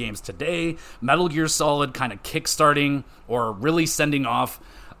influence in games today. Metal Gear Solid kind of kickstarting or really sending off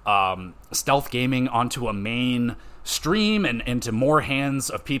stealth gaming onto a main stream and into more hands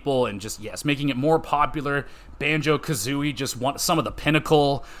of people, and just, yes, making it more popular. Banjo-Kazooie, just some of the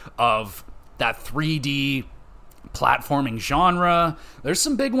pinnacle of that 3D platforming genre. There's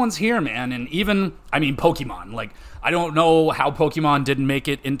some big ones here, man. And even, Pokemon. Like, I don't know how Pokemon didn't make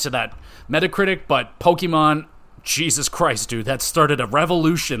it into that Metacritic, but Pokemon, Jesus Christ, dude, that started a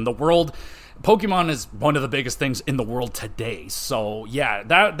revolution. The world... Pokemon is one of the biggest things in the world today. So, yeah,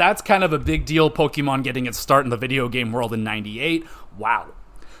 that's kind of a big deal, Pokemon getting its start in the video game world in 98. Wow.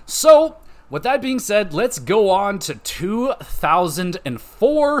 So, with that being said, let's go on to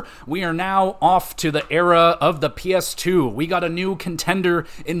 2004. We are now off to the era of the PS2. We got a new contender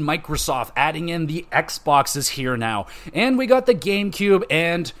in Microsoft, adding in the Xboxes here now. And we got the GameCube,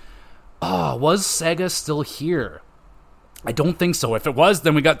 and... was Sega still here? I don't think so. If it was,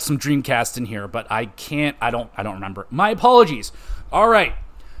 then we got some Dreamcast in here, but I don't remember. My apologies. All right.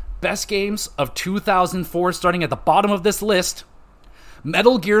 Best games of 2004, starting at the bottom of this list.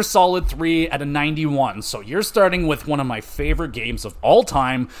 Metal Gear Solid 3 at a 91. So you're starting with one of my favorite games of all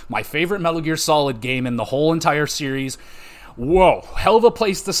time, my favorite Metal Gear Solid game in the whole entire series. Whoa, hell of a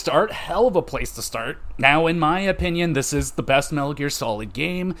place to start, Now, in my opinion, this is the best Metal Gear Solid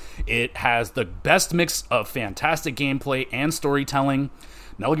game. It has the best mix of fantastic gameplay and storytelling.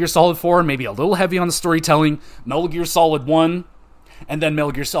 Metal Gear Solid 4, maybe a little heavy on the storytelling. Metal Gear Solid 1, and then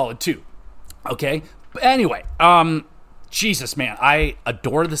Metal Gear Solid 2. Okay? But anyway, Jesus, man, I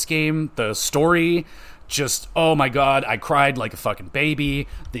adore this game. The story, just, oh my god, I cried like a fucking baby.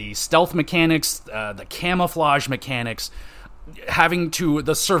 The stealth mechanics, the camouflage mechanics,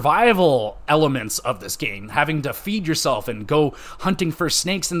 the survival elements of this game, having to feed yourself and go hunting for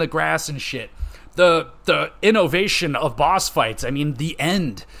snakes in the grass and shit. The innovation of boss fights. I mean, the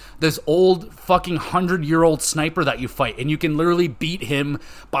end. This old fucking 100-year-old sniper that you fight, and you can literally beat him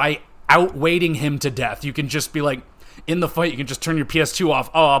by outweighting him to death. You can just be like, in the fight, you can just turn your PS2 off.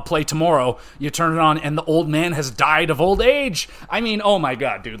 Oh, I'll play tomorrow. You turn it on, and the old man has died of old age. I mean, oh my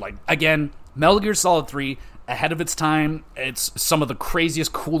god, dude. Like, again, Metal Gear Solid 3, ahead of its time. It's some of the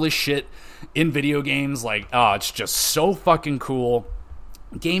craziest, coolest shit in video games. Like, oh, it's just so fucking cool.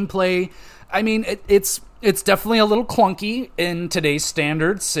 Gameplay, I mean, it's definitely a little clunky in today's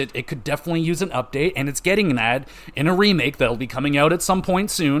standards. It could definitely use an update, and it's getting that in a remake that'll be coming out at some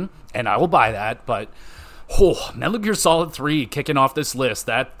point soon, and I will buy that, but Metal Gear Solid 3 kicking off this list,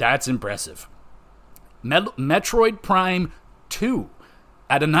 that's impressive. Metroid Prime 2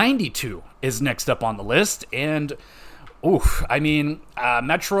 at a 92 is next up on the list, and Metroid,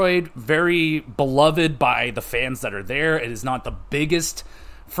 very beloved by the fans that are there. It is not the biggest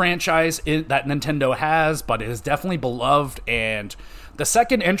franchise that Nintendo has, but it is definitely beloved, and the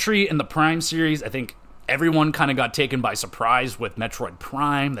second entry in the Prime series, I think everyone kind of got taken by surprise with Metroid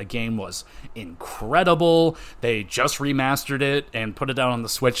Prime. The game was incredible. They just remastered it and put it out on the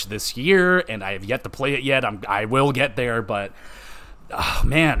Switch this year, and I have yet to play it yet. I will get there, but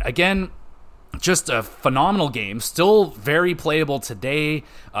man, again, just a phenomenal game. Still very playable today.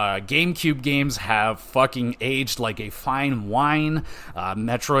 GameCube games have fucking aged like a fine wine.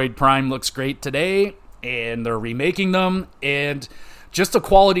 Metroid Prime looks great today, and they're remaking them, and just a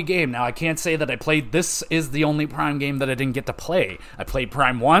quality game. Now, I can't say that this is the only Prime game that I didn't get to play. I played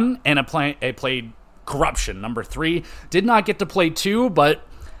Prime 1, and I played Corruption, number 3. Did not get to play 2, but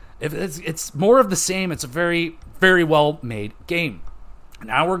it's more of the same. It's a very, very well-made game.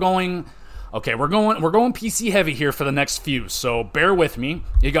 Now we're going PC heavy here for the next few, so bear with me.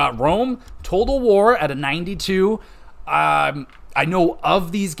 You got Rome, Total War at a 92. I know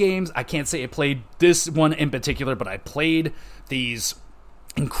of these games. I can't say I played this one in particular, but I played these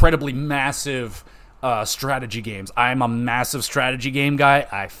incredibly massive strategy games. I'm a massive strategy game guy.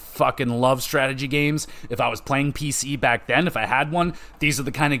 I fucking love strategy games. If I was playing PC back then, if I had one, these are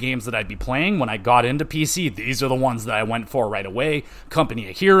the kind of games that I'd be playing. When I got into PC, these are the ones that I went for right away. Company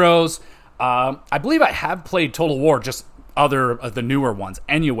of Heroes. I believe I have played Total War, just other of the newer ones.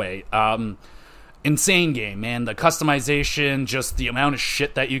 Anyway, insane game, man. The customization, just the amount of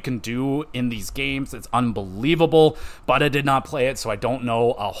shit that you can do in these games, it's unbelievable. But I did not play it, so I don't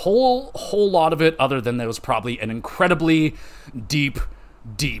know a whole lot of it, other than that it was probably an incredibly deep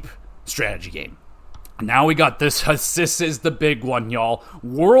strategy game. Now we got this. This is the big one, y'all.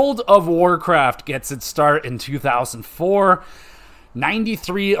 World of Warcraft gets its start in 2004.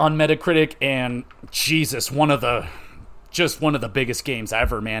 93 on Metacritic, and Jesus, one of the biggest games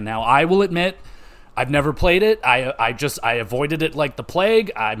ever, man. Now, I will admit, I've never played it. I avoided it like the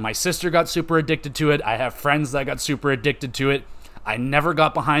plague. My sister got super addicted to it. I have friends that got super addicted to it. I never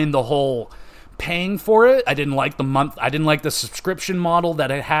got behind the whole paying for it. I didn't like the subscription model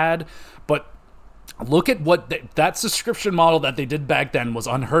that it had, but look at what that subscription model that they did back then was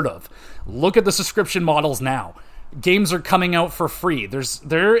unheard of. Look at the subscription models now. Games are coming out for free.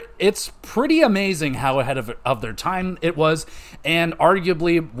 It's pretty amazing how ahead of their time it was, and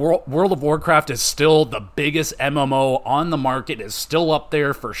arguably World of Warcraft is still the biggest MMO on the market, is still up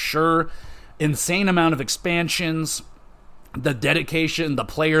there for sure. Insane amount of expansions, the dedication, the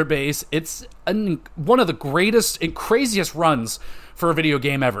player base. It's one of the greatest and craziest runs for a video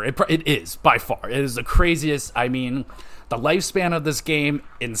game ever. It is, by far. It is the craziest. I mean, the lifespan of this game,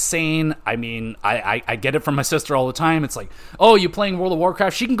 insane. I mean, I get it from my sister all the time. It's like, oh, you playing World of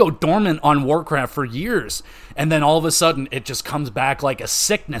Warcraft? She can go dormant on Warcraft for years, and then all of a sudden it just comes back like a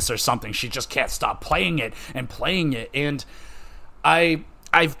sickness or something. She just can't stop playing it. And I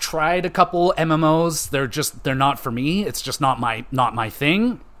I've tried a couple MMOs. They're not for me. It's just not my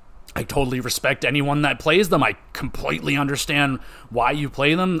thing. I totally respect anyone that plays them. I completely understand why you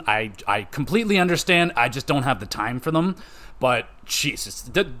play them. I completely understand. I just don't have the time for them. But Jesus,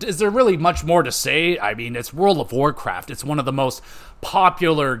 is there really much more to say? I mean, it's World of Warcraft. It's one of the most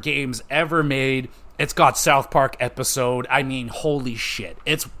popular games ever made. It's got South Park episode. I mean, holy shit.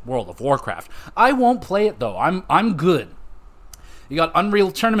 It's World of Warcraft. I won't play it though. I'm good. You got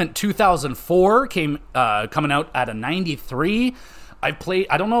Unreal Tournament 2004 coming out at a 93. I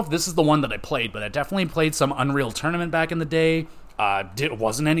don't know if this is the one that I played, but I definitely played some Unreal Tournament back in the day.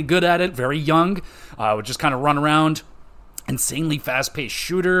 Wasn't any good at it, very young. Would just kind of run around. Insanely fast-paced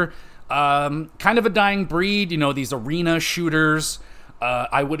shooter. Kind of a dying breed, these arena shooters.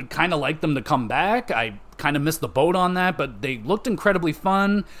 I would kind of like them to come back. I kind of missed the boat on that, but they looked incredibly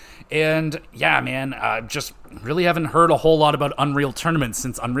fun. And yeah, man, just really haven't heard a whole lot about Unreal Tournament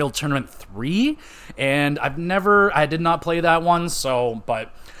since Unreal Tournament 3. And I did not play that one,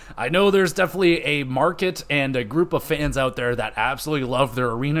 but I know there's definitely a market and a group of fans out there that absolutely love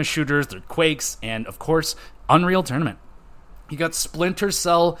their arena shooters, their Quakes, and of course, Unreal Tournament. You got Splinter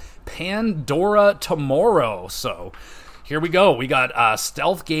Cell Pandora Tomorrow. So here we go. We got a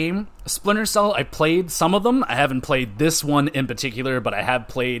stealth game. Splinter Cell, I played some of them. I haven't played this one in particular, but I have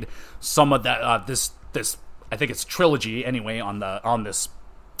played some of that. This I think it's trilogy anyway on this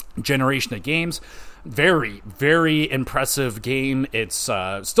generation of games. Very, very impressive game. It's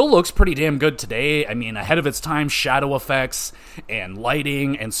still looks pretty damn good today. I mean, ahead of its time, shadow effects and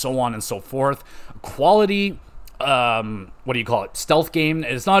lighting and so on and so forth. Quality. Stealth game.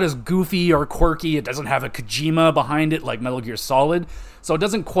 It's not as goofy or quirky. It doesn't have a Kojima behind it like Metal Gear Solid. So it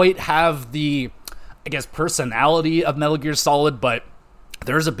doesn't quite have the, personality of Metal Gear Solid, but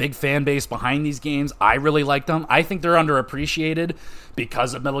there's a big fan base behind these games. I really like them. I think they're underappreciated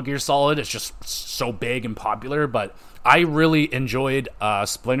because of Metal Gear Solid. It's just so big and popular, but I really enjoyed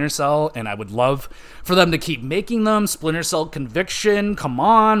Splinter Cell, and I would love for them to keep making them. Splinter Cell Conviction, come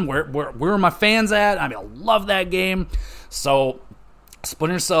on, where are my fans at? I love that game. So,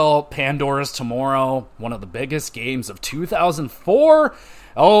 Splinter Cell Pandora's Tomorrow, one of the biggest games of 2004.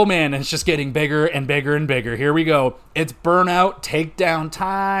 Oh man, it's just getting bigger and bigger and bigger. Here we go. It's Burnout Takedown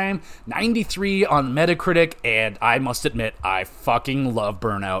time. 93 on Metacritic, and I must admit, I fucking love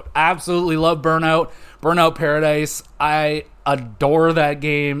Burnout. Absolutely love Burnout. Burnout Paradise. I adore that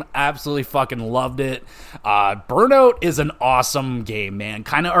game. Absolutely fucking loved it. Burnout is an awesome game, man.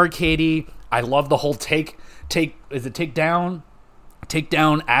 Kind of arcadey. I love the whole takedown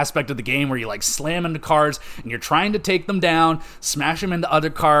aspect of the game where you slam into cars and you're trying to take them down, smash them into other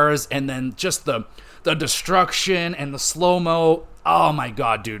cars, and then just the destruction and the slow-mo. Oh my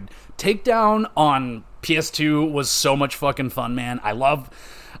god, dude. Takedown on PS2 was so much fucking fun, man.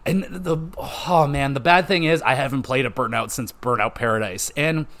 The bad thing is I haven't played a Burnout since Burnout Paradise,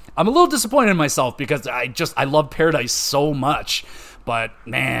 and I'm a little disappointed in myself because I love Paradise so much. But,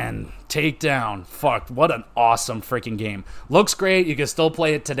 man, Takedown, fuck, what an awesome freaking game. Looks great, you can still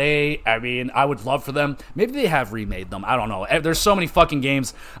play it today. I mean, I would love for them. Maybe they have remade them, I don't know. There's so many fucking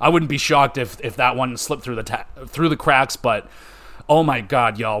games, I wouldn't be shocked if that one slipped through the cracks, but, oh my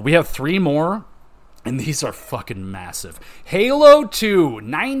god, y'all. We have 3 more, and these are fucking massive. Halo 2,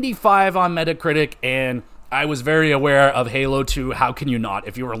 95 on Metacritic, and I was very aware of Halo 2, how can you not?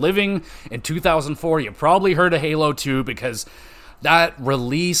 If you were living in 2004, you probably heard of Halo 2 because that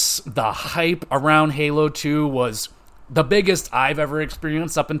release, the hype around Halo 2 was the biggest I've ever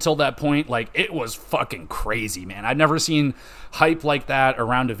experienced up until that point. It was fucking crazy, man. I'd never seen hype like that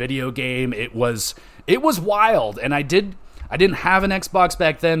around a video game. It was wild, and I didn't have an Xbox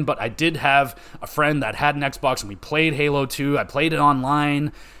back then, but I did have a friend that had an Xbox, and we played Halo 2. I played it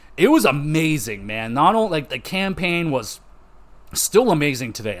online. It was amazing, man. Not only, the campaign was still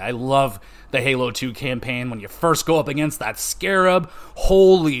amazing today. I love the Halo 2 campaign when you first go up against that Scarab.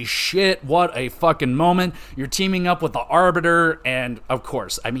 Holy shit, what a fucking moment. You're teaming up with the Arbiter, and of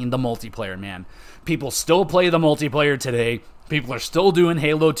course, the multiplayer, man. People still play the multiplayer today. People are still doing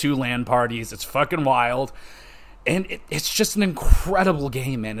Halo 2 LAN parties. It's fucking wild. And it's just an incredible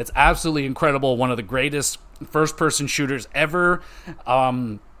game, man. It's absolutely incredible. One of the greatest first-person shooters ever.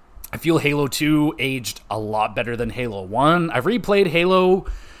 I feel Halo 2 aged a lot better than Halo 1. I've replayed Halo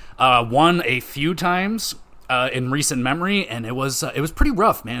 1 a few times in recent memory, and it was pretty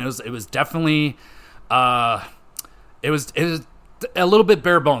rough, man. It was definitely it was a little bit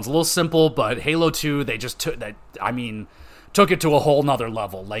bare bones, a little simple, but Halo 2, they just took it to a whole nother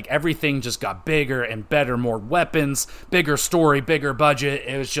level. Everything just got bigger and better, more weapons, bigger story, bigger budget.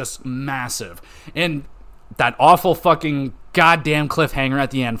 It was just massive. And that awful fucking goddamn cliffhanger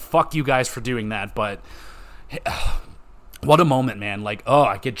at the end. Fuck you guys for doing that, but what a moment, man. Like,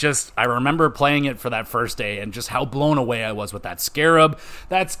 I remember playing it for that first day and just how blown away I was with that scarab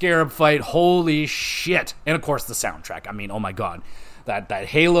fight. Holy shit. And of course the soundtrack. I mean, oh my god. That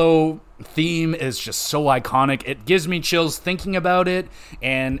Halo theme is just so iconic. It gives me chills thinking about it,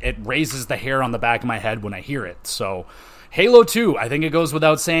 and it raises the hair on the back of my head when I hear it. So, Halo 2, I think it goes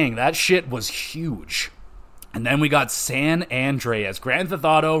without saying, that shit was huge. And then we got San Andreas. Grand Theft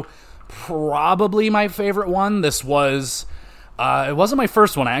Auto, probably my favorite one. This was, it wasn't my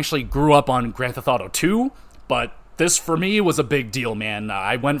first one. I actually grew up on Grand Theft Auto 2, but this for me was a big deal, man.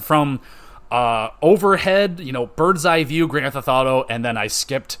 I went from overhead, bird's eye view Grand Theft Auto, and then I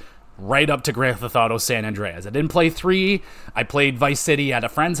skipped right up to Grand Theft Auto San Andreas. I didn't play 3. I played Vice City at a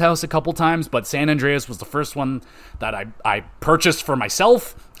friend's house a couple times, but San Andreas was the first one that I purchased for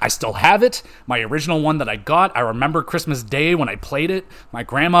myself. I still have it. My original one that I got, I remember Christmas Day when I played it, my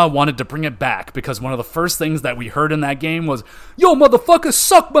grandma wanted to bring it back because one of the first things that we heard in that game was, "Yo, motherfucker,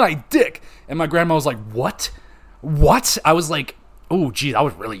 suck my dick!" And my grandma was like, What? I was like, oh, geez, I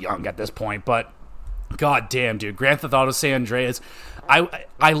was really young at this point, but god damn, dude, Grand Theft Auto San Andreas.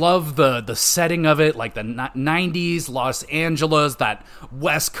 I love the setting of it, like the 90s, Los Angeles, that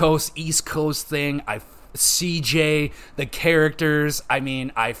West Coast, East Coast thing. CJ, the characters. I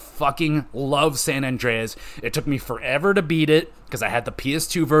mean, I fucking love San Andreas. It took me forever to beat it because I had the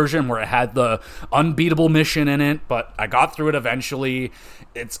PS2 version where it had the unbeatable mission in it, but I got through it eventually.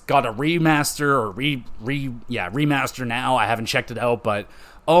 It's got a remaster or remaster now. I haven't checked it out, but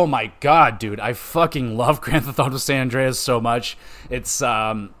oh my god, dude, I fucking love Grand Theft Auto San Andreas so much. It's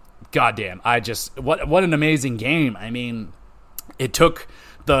goddamn. What an amazing game. I mean, it took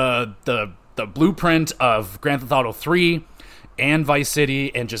the blueprint of Grand Theft Auto 3 and Vice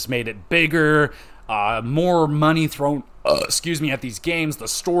City and just made it bigger, more money thrown at these games. The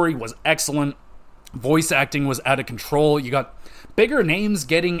story was excellent. Voice acting was out of control. You got bigger names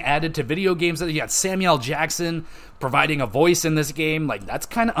getting added to video games. You got Samuel Jackson providing a voice in this game. Like, that's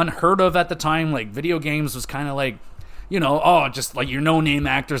kind of unheard of at the time. Like, video games was kind of like, just like your no-name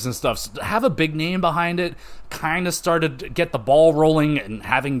actors and stuff. So to have a big name behind it kind of started to get the ball rolling and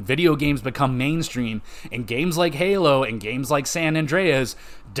having video games become mainstream. And games like Halo and games like San Andreas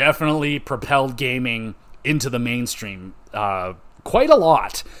definitely propelled gaming into the mainstream quite a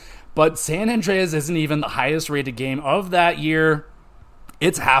lot. But San Andreas isn't even the highest rated game of that year.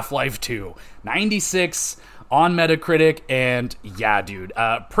 It's Half-Life 2. 96 on Metacritic, and yeah, dude,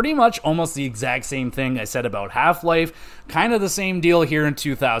 pretty much almost the exact same thing I said about Half-Life. Kind of the same deal here in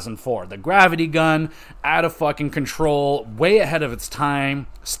 2004. The gravity gun, out of fucking control, way ahead of its time,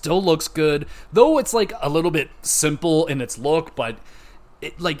 still looks good, though it's like a little bit simple in its look, but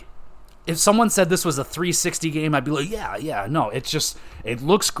if someone said this was a 360 game, I'd be like, yeah, no, it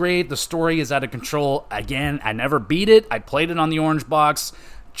looks great, the story is out of control. Again, I never beat it, I played it on the orange box,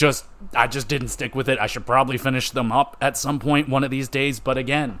 I just didn't stick with it. I should probably finish them up at some point one of these days, but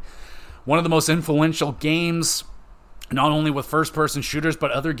again, one of the most influential games, not only with first-person shooters, but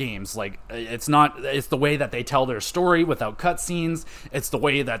other games. Like, it's the way that they tell their story without cutscenes, it's the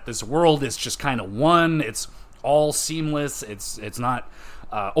way that this world is just kind of one, it's all seamless, it's not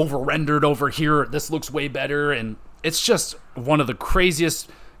over-rendered over here, this looks way better, and it's just one of the craziest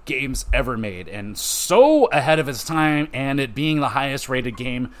games ever made, and so ahead of its time, and it being the highest rated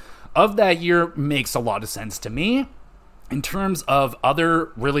game of that year makes a lot of sense to me. In terms of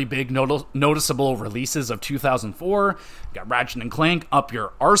other really big noticeable releases of 2004, got Ratchet & Clank Up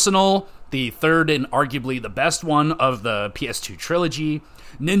Your Arsenal, the third and arguably the best one of the PS2 trilogy.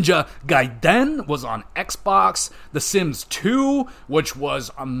 Ninja Gaiden was on Xbox. The Sims 2, which was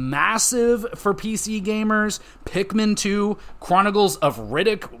massive for PC gamers. Pikmin 2, Chronicles of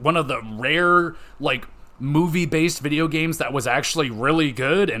Riddick, one of the rare, movie-based video games that was actually really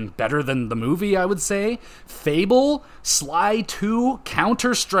good and better than the movie, I would say. Fable, Sly 2,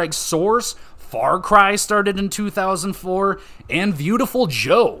 Counter-Strike Source, Far Cry started in 2004, and Beautiful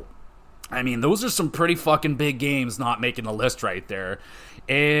Joe. I mean, those are some pretty fucking big games not making the list right there.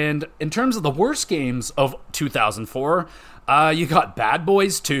 And in terms of the worst games of 2004, you got Bad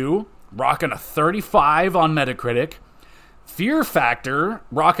Boys 2, rocking a 35 on Metacritic. Fear Factor,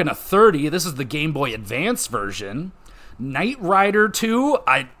 rocking a 30. This is the Game Boy Advance version. Knight Rider 2,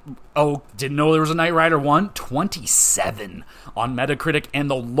 didn't know there was a Knight Rider 1, 27 on Metacritic. And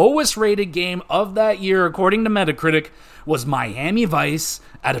the lowest rated game of that year, according to Metacritic, was Miami Vice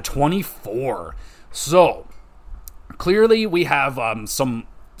at a 24. So, clearly we have some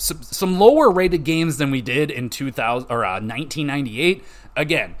some lower rated games than we did in 1998.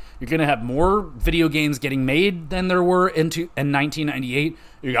 Again, you're going to have more video games getting made than there were in 1998.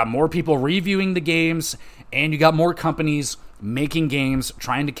 You got more people reviewing the games, and you got more companies making games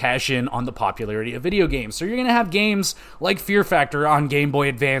trying to cash in on the popularity of video games. So you're going to have games like Fear Factor on Game Boy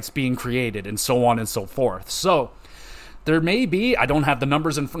Advance being created, and so on and so forth. So there may be, I don't have the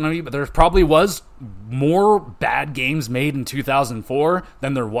numbers in front of me, but there probably was more bad games made in 2004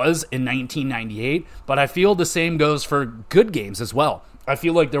 than there was in 1998. But I feel the same goes for good games as well. I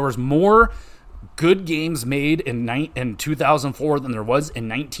feel like there was more good games made in 2004 than there was in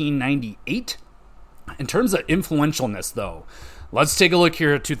 1998. In terms of influentialness, though, let's take a look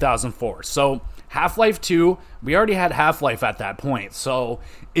here at 2004. So Half-Life 2, we already had Half-Life at that point. So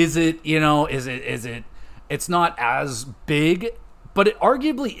is it, it's not as big, but it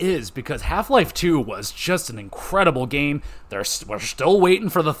arguably is, because Half-Life 2 was just an incredible game. We're still waiting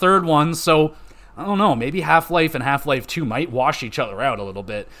for the third one, so I don't know, maybe Half-Life and Half-Life 2 might wash each other out a little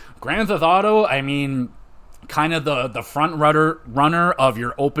bit. Grand Theft Auto, I mean, kind of the front runner of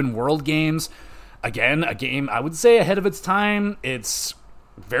your open world games. Again, a game I would say ahead of its time. It's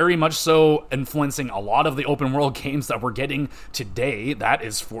very much so influencing a lot of the open world games that we're getting today. That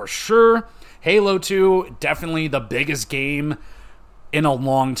is for sure. Halo 2, definitely the biggest game in a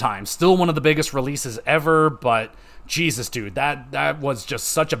long time. Still one of the biggest releases ever, but Jesus, dude, that was just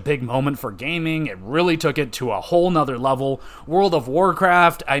such a big moment for gaming. It really took it to a whole nother level. World of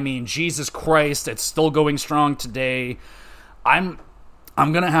Warcraft, I mean, Jesus Christ, it's still going strong today. I'm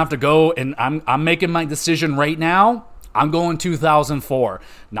gonna have to go, and I'm making my decision right now. I'm going 2004.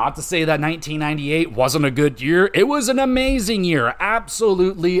 Not to say that 1998 wasn't a good year. It was an amazing year.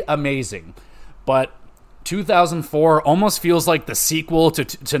 Absolutely amazing. But 2004 almost feels like the sequel to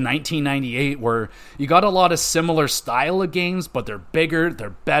 1998, where you got a lot of similar style of games, but they're bigger, they're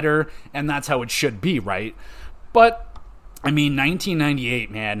better, and that's how it should be, right? But I mean, 1998,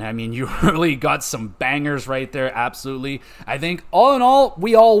 man, I mean, you really got some bangers right there, absolutely. I think, all in all,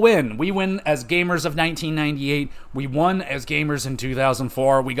 we all win. We win as gamers of 1998. We won as gamers in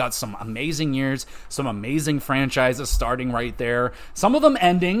 2004. We got some amazing years, some amazing franchises starting right there. Some of them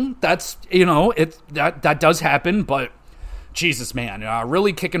ending. That's, that does happen, but Jesus, man,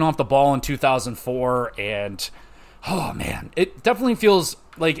 really kicking off the ball in 2004, and oh, man, it definitely feels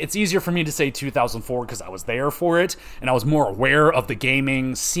like it's easier for me to say 2004 because I was there for it and I was more aware of the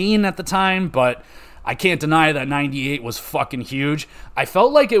gaming scene at the time, but I can't deny that 98 was fucking huge. I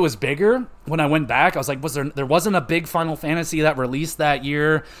felt like it was bigger when I went back. I was like, there wasn't a big Final Fantasy that released that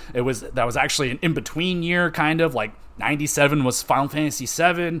year. That was actually an in-between year, kind of like 97 was Final Fantasy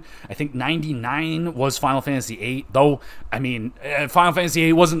 7. I think 99 was Final Fantasy 8, though, I mean, Final Fantasy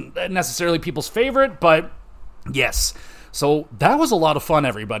 8 wasn't necessarily people's favorite, but yes. So that was a lot of fun,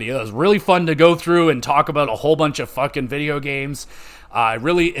 everybody. It was really fun to go through and talk about a whole bunch of fucking video games. I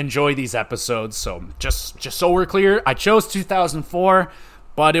really enjoy these episodes. So just so we're clear, I chose 2004,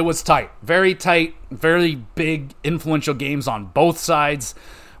 but it was tight. Very tight, very big, influential games on both sides.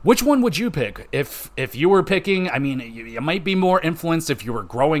 Which one would you pick? If you were picking, I mean, you might be more influenced if you were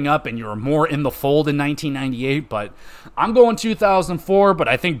growing up and you were more in the fold in 1998, but I'm going 2004, but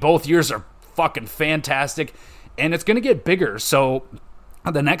I think both years are fucking fantastic. And it's going to get bigger, so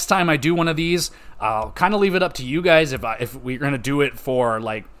the next time I do one of these, I'll kind of leave it up to you guys if we're going to do it for,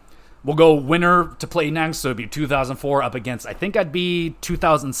 like, we'll go winner to play next, so it'd be 2004 up against, I think I'd be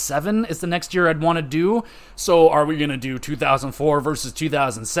 2007 is the next year I'd want to do. So are we going to do 2004 versus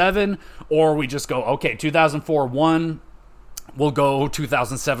 2007, or we just go, okay, 2004 won, we'll go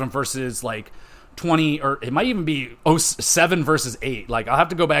 2007 versus, like, 20, or it might even be 07 versus 8. Like, I'll have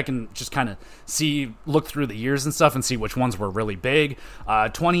to go back and just kind of look through the years and stuff and see which ones were really big.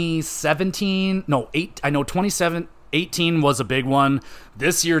 2017, no, 8, I know 2018 was a big one.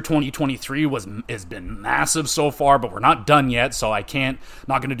 This year, 2023 has been massive so far, but we're not done yet, so not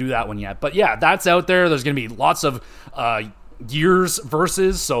going to do that one yet. But yeah, that's out there. There's going to be lots of years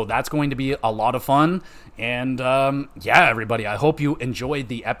versus, so that's going to be a lot of fun. And yeah, everybody, I hope you enjoyed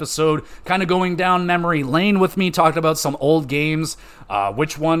the episode, kind of going down memory lane with me, talking about some old games.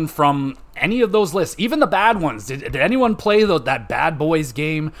 Which one from any of those lists, even the bad ones, did anyone play that Bad Boys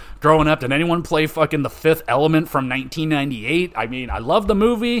game growing up? Did anyone play fucking The Fifth Element from 1998? I mean, I love the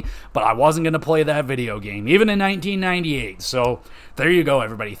movie, but I wasn't going to play that video game, even in 1998. So there you go,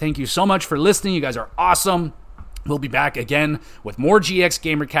 everybody. Thank you so much for listening. You guys are awesome. We'll be back again with more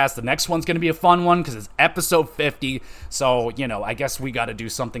GXGamerCast. The next one's going to be a fun one because it's episode 50. So, I guess we got to do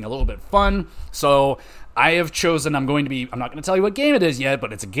something a little bit fun. So I have chosen, I'm not going to tell you what game it is yet,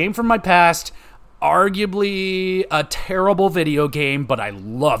 but it's a game from my past. arguably a terrible video game, but I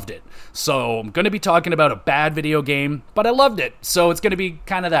loved it. So I'm going to be talking about a bad video game, but I loved it. So it's going to be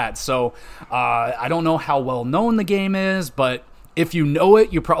kind of that. So I don't know how well known the game is, but if you know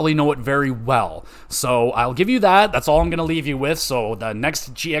it, you probably know it very well. So I'll give you that. That's all I'm going to leave you with. So the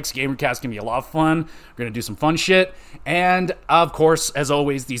next GX GamerCast is going to be a lot of fun. We're going to do some fun shit. And of course, as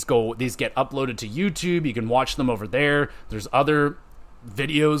always, these get uploaded to YouTube. You can watch them over there. There's other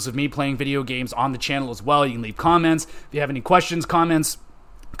videos of me playing video games on the channel as well. You can leave comments. If you have any questions, comments,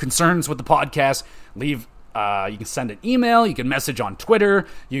 concerns with the podcast, leave. You can send an email, you can message on Twitter,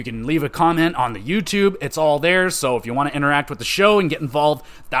 you can leave a comment on the YouTube. It's all there. So if you want to interact with the show and get involved,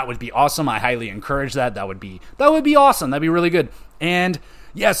 that would be awesome. I highly encourage that. That would be awesome. That'd be really good. And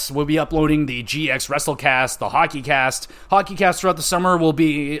yes, we'll be uploading the GX WrestleCast, the HockeyCast. HockeyCast throughout the summer will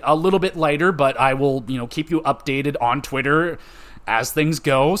be a little bit lighter, but I will, keep you updated on Twitter as things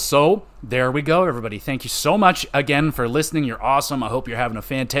go. So there we go, everybody. Thank you so much again for listening. You're awesome. I hope you're having a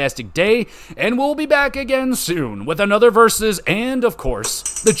fantastic day, and we'll be back again soon with another Versus and, of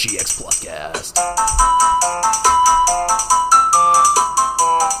course, the GX Podcast.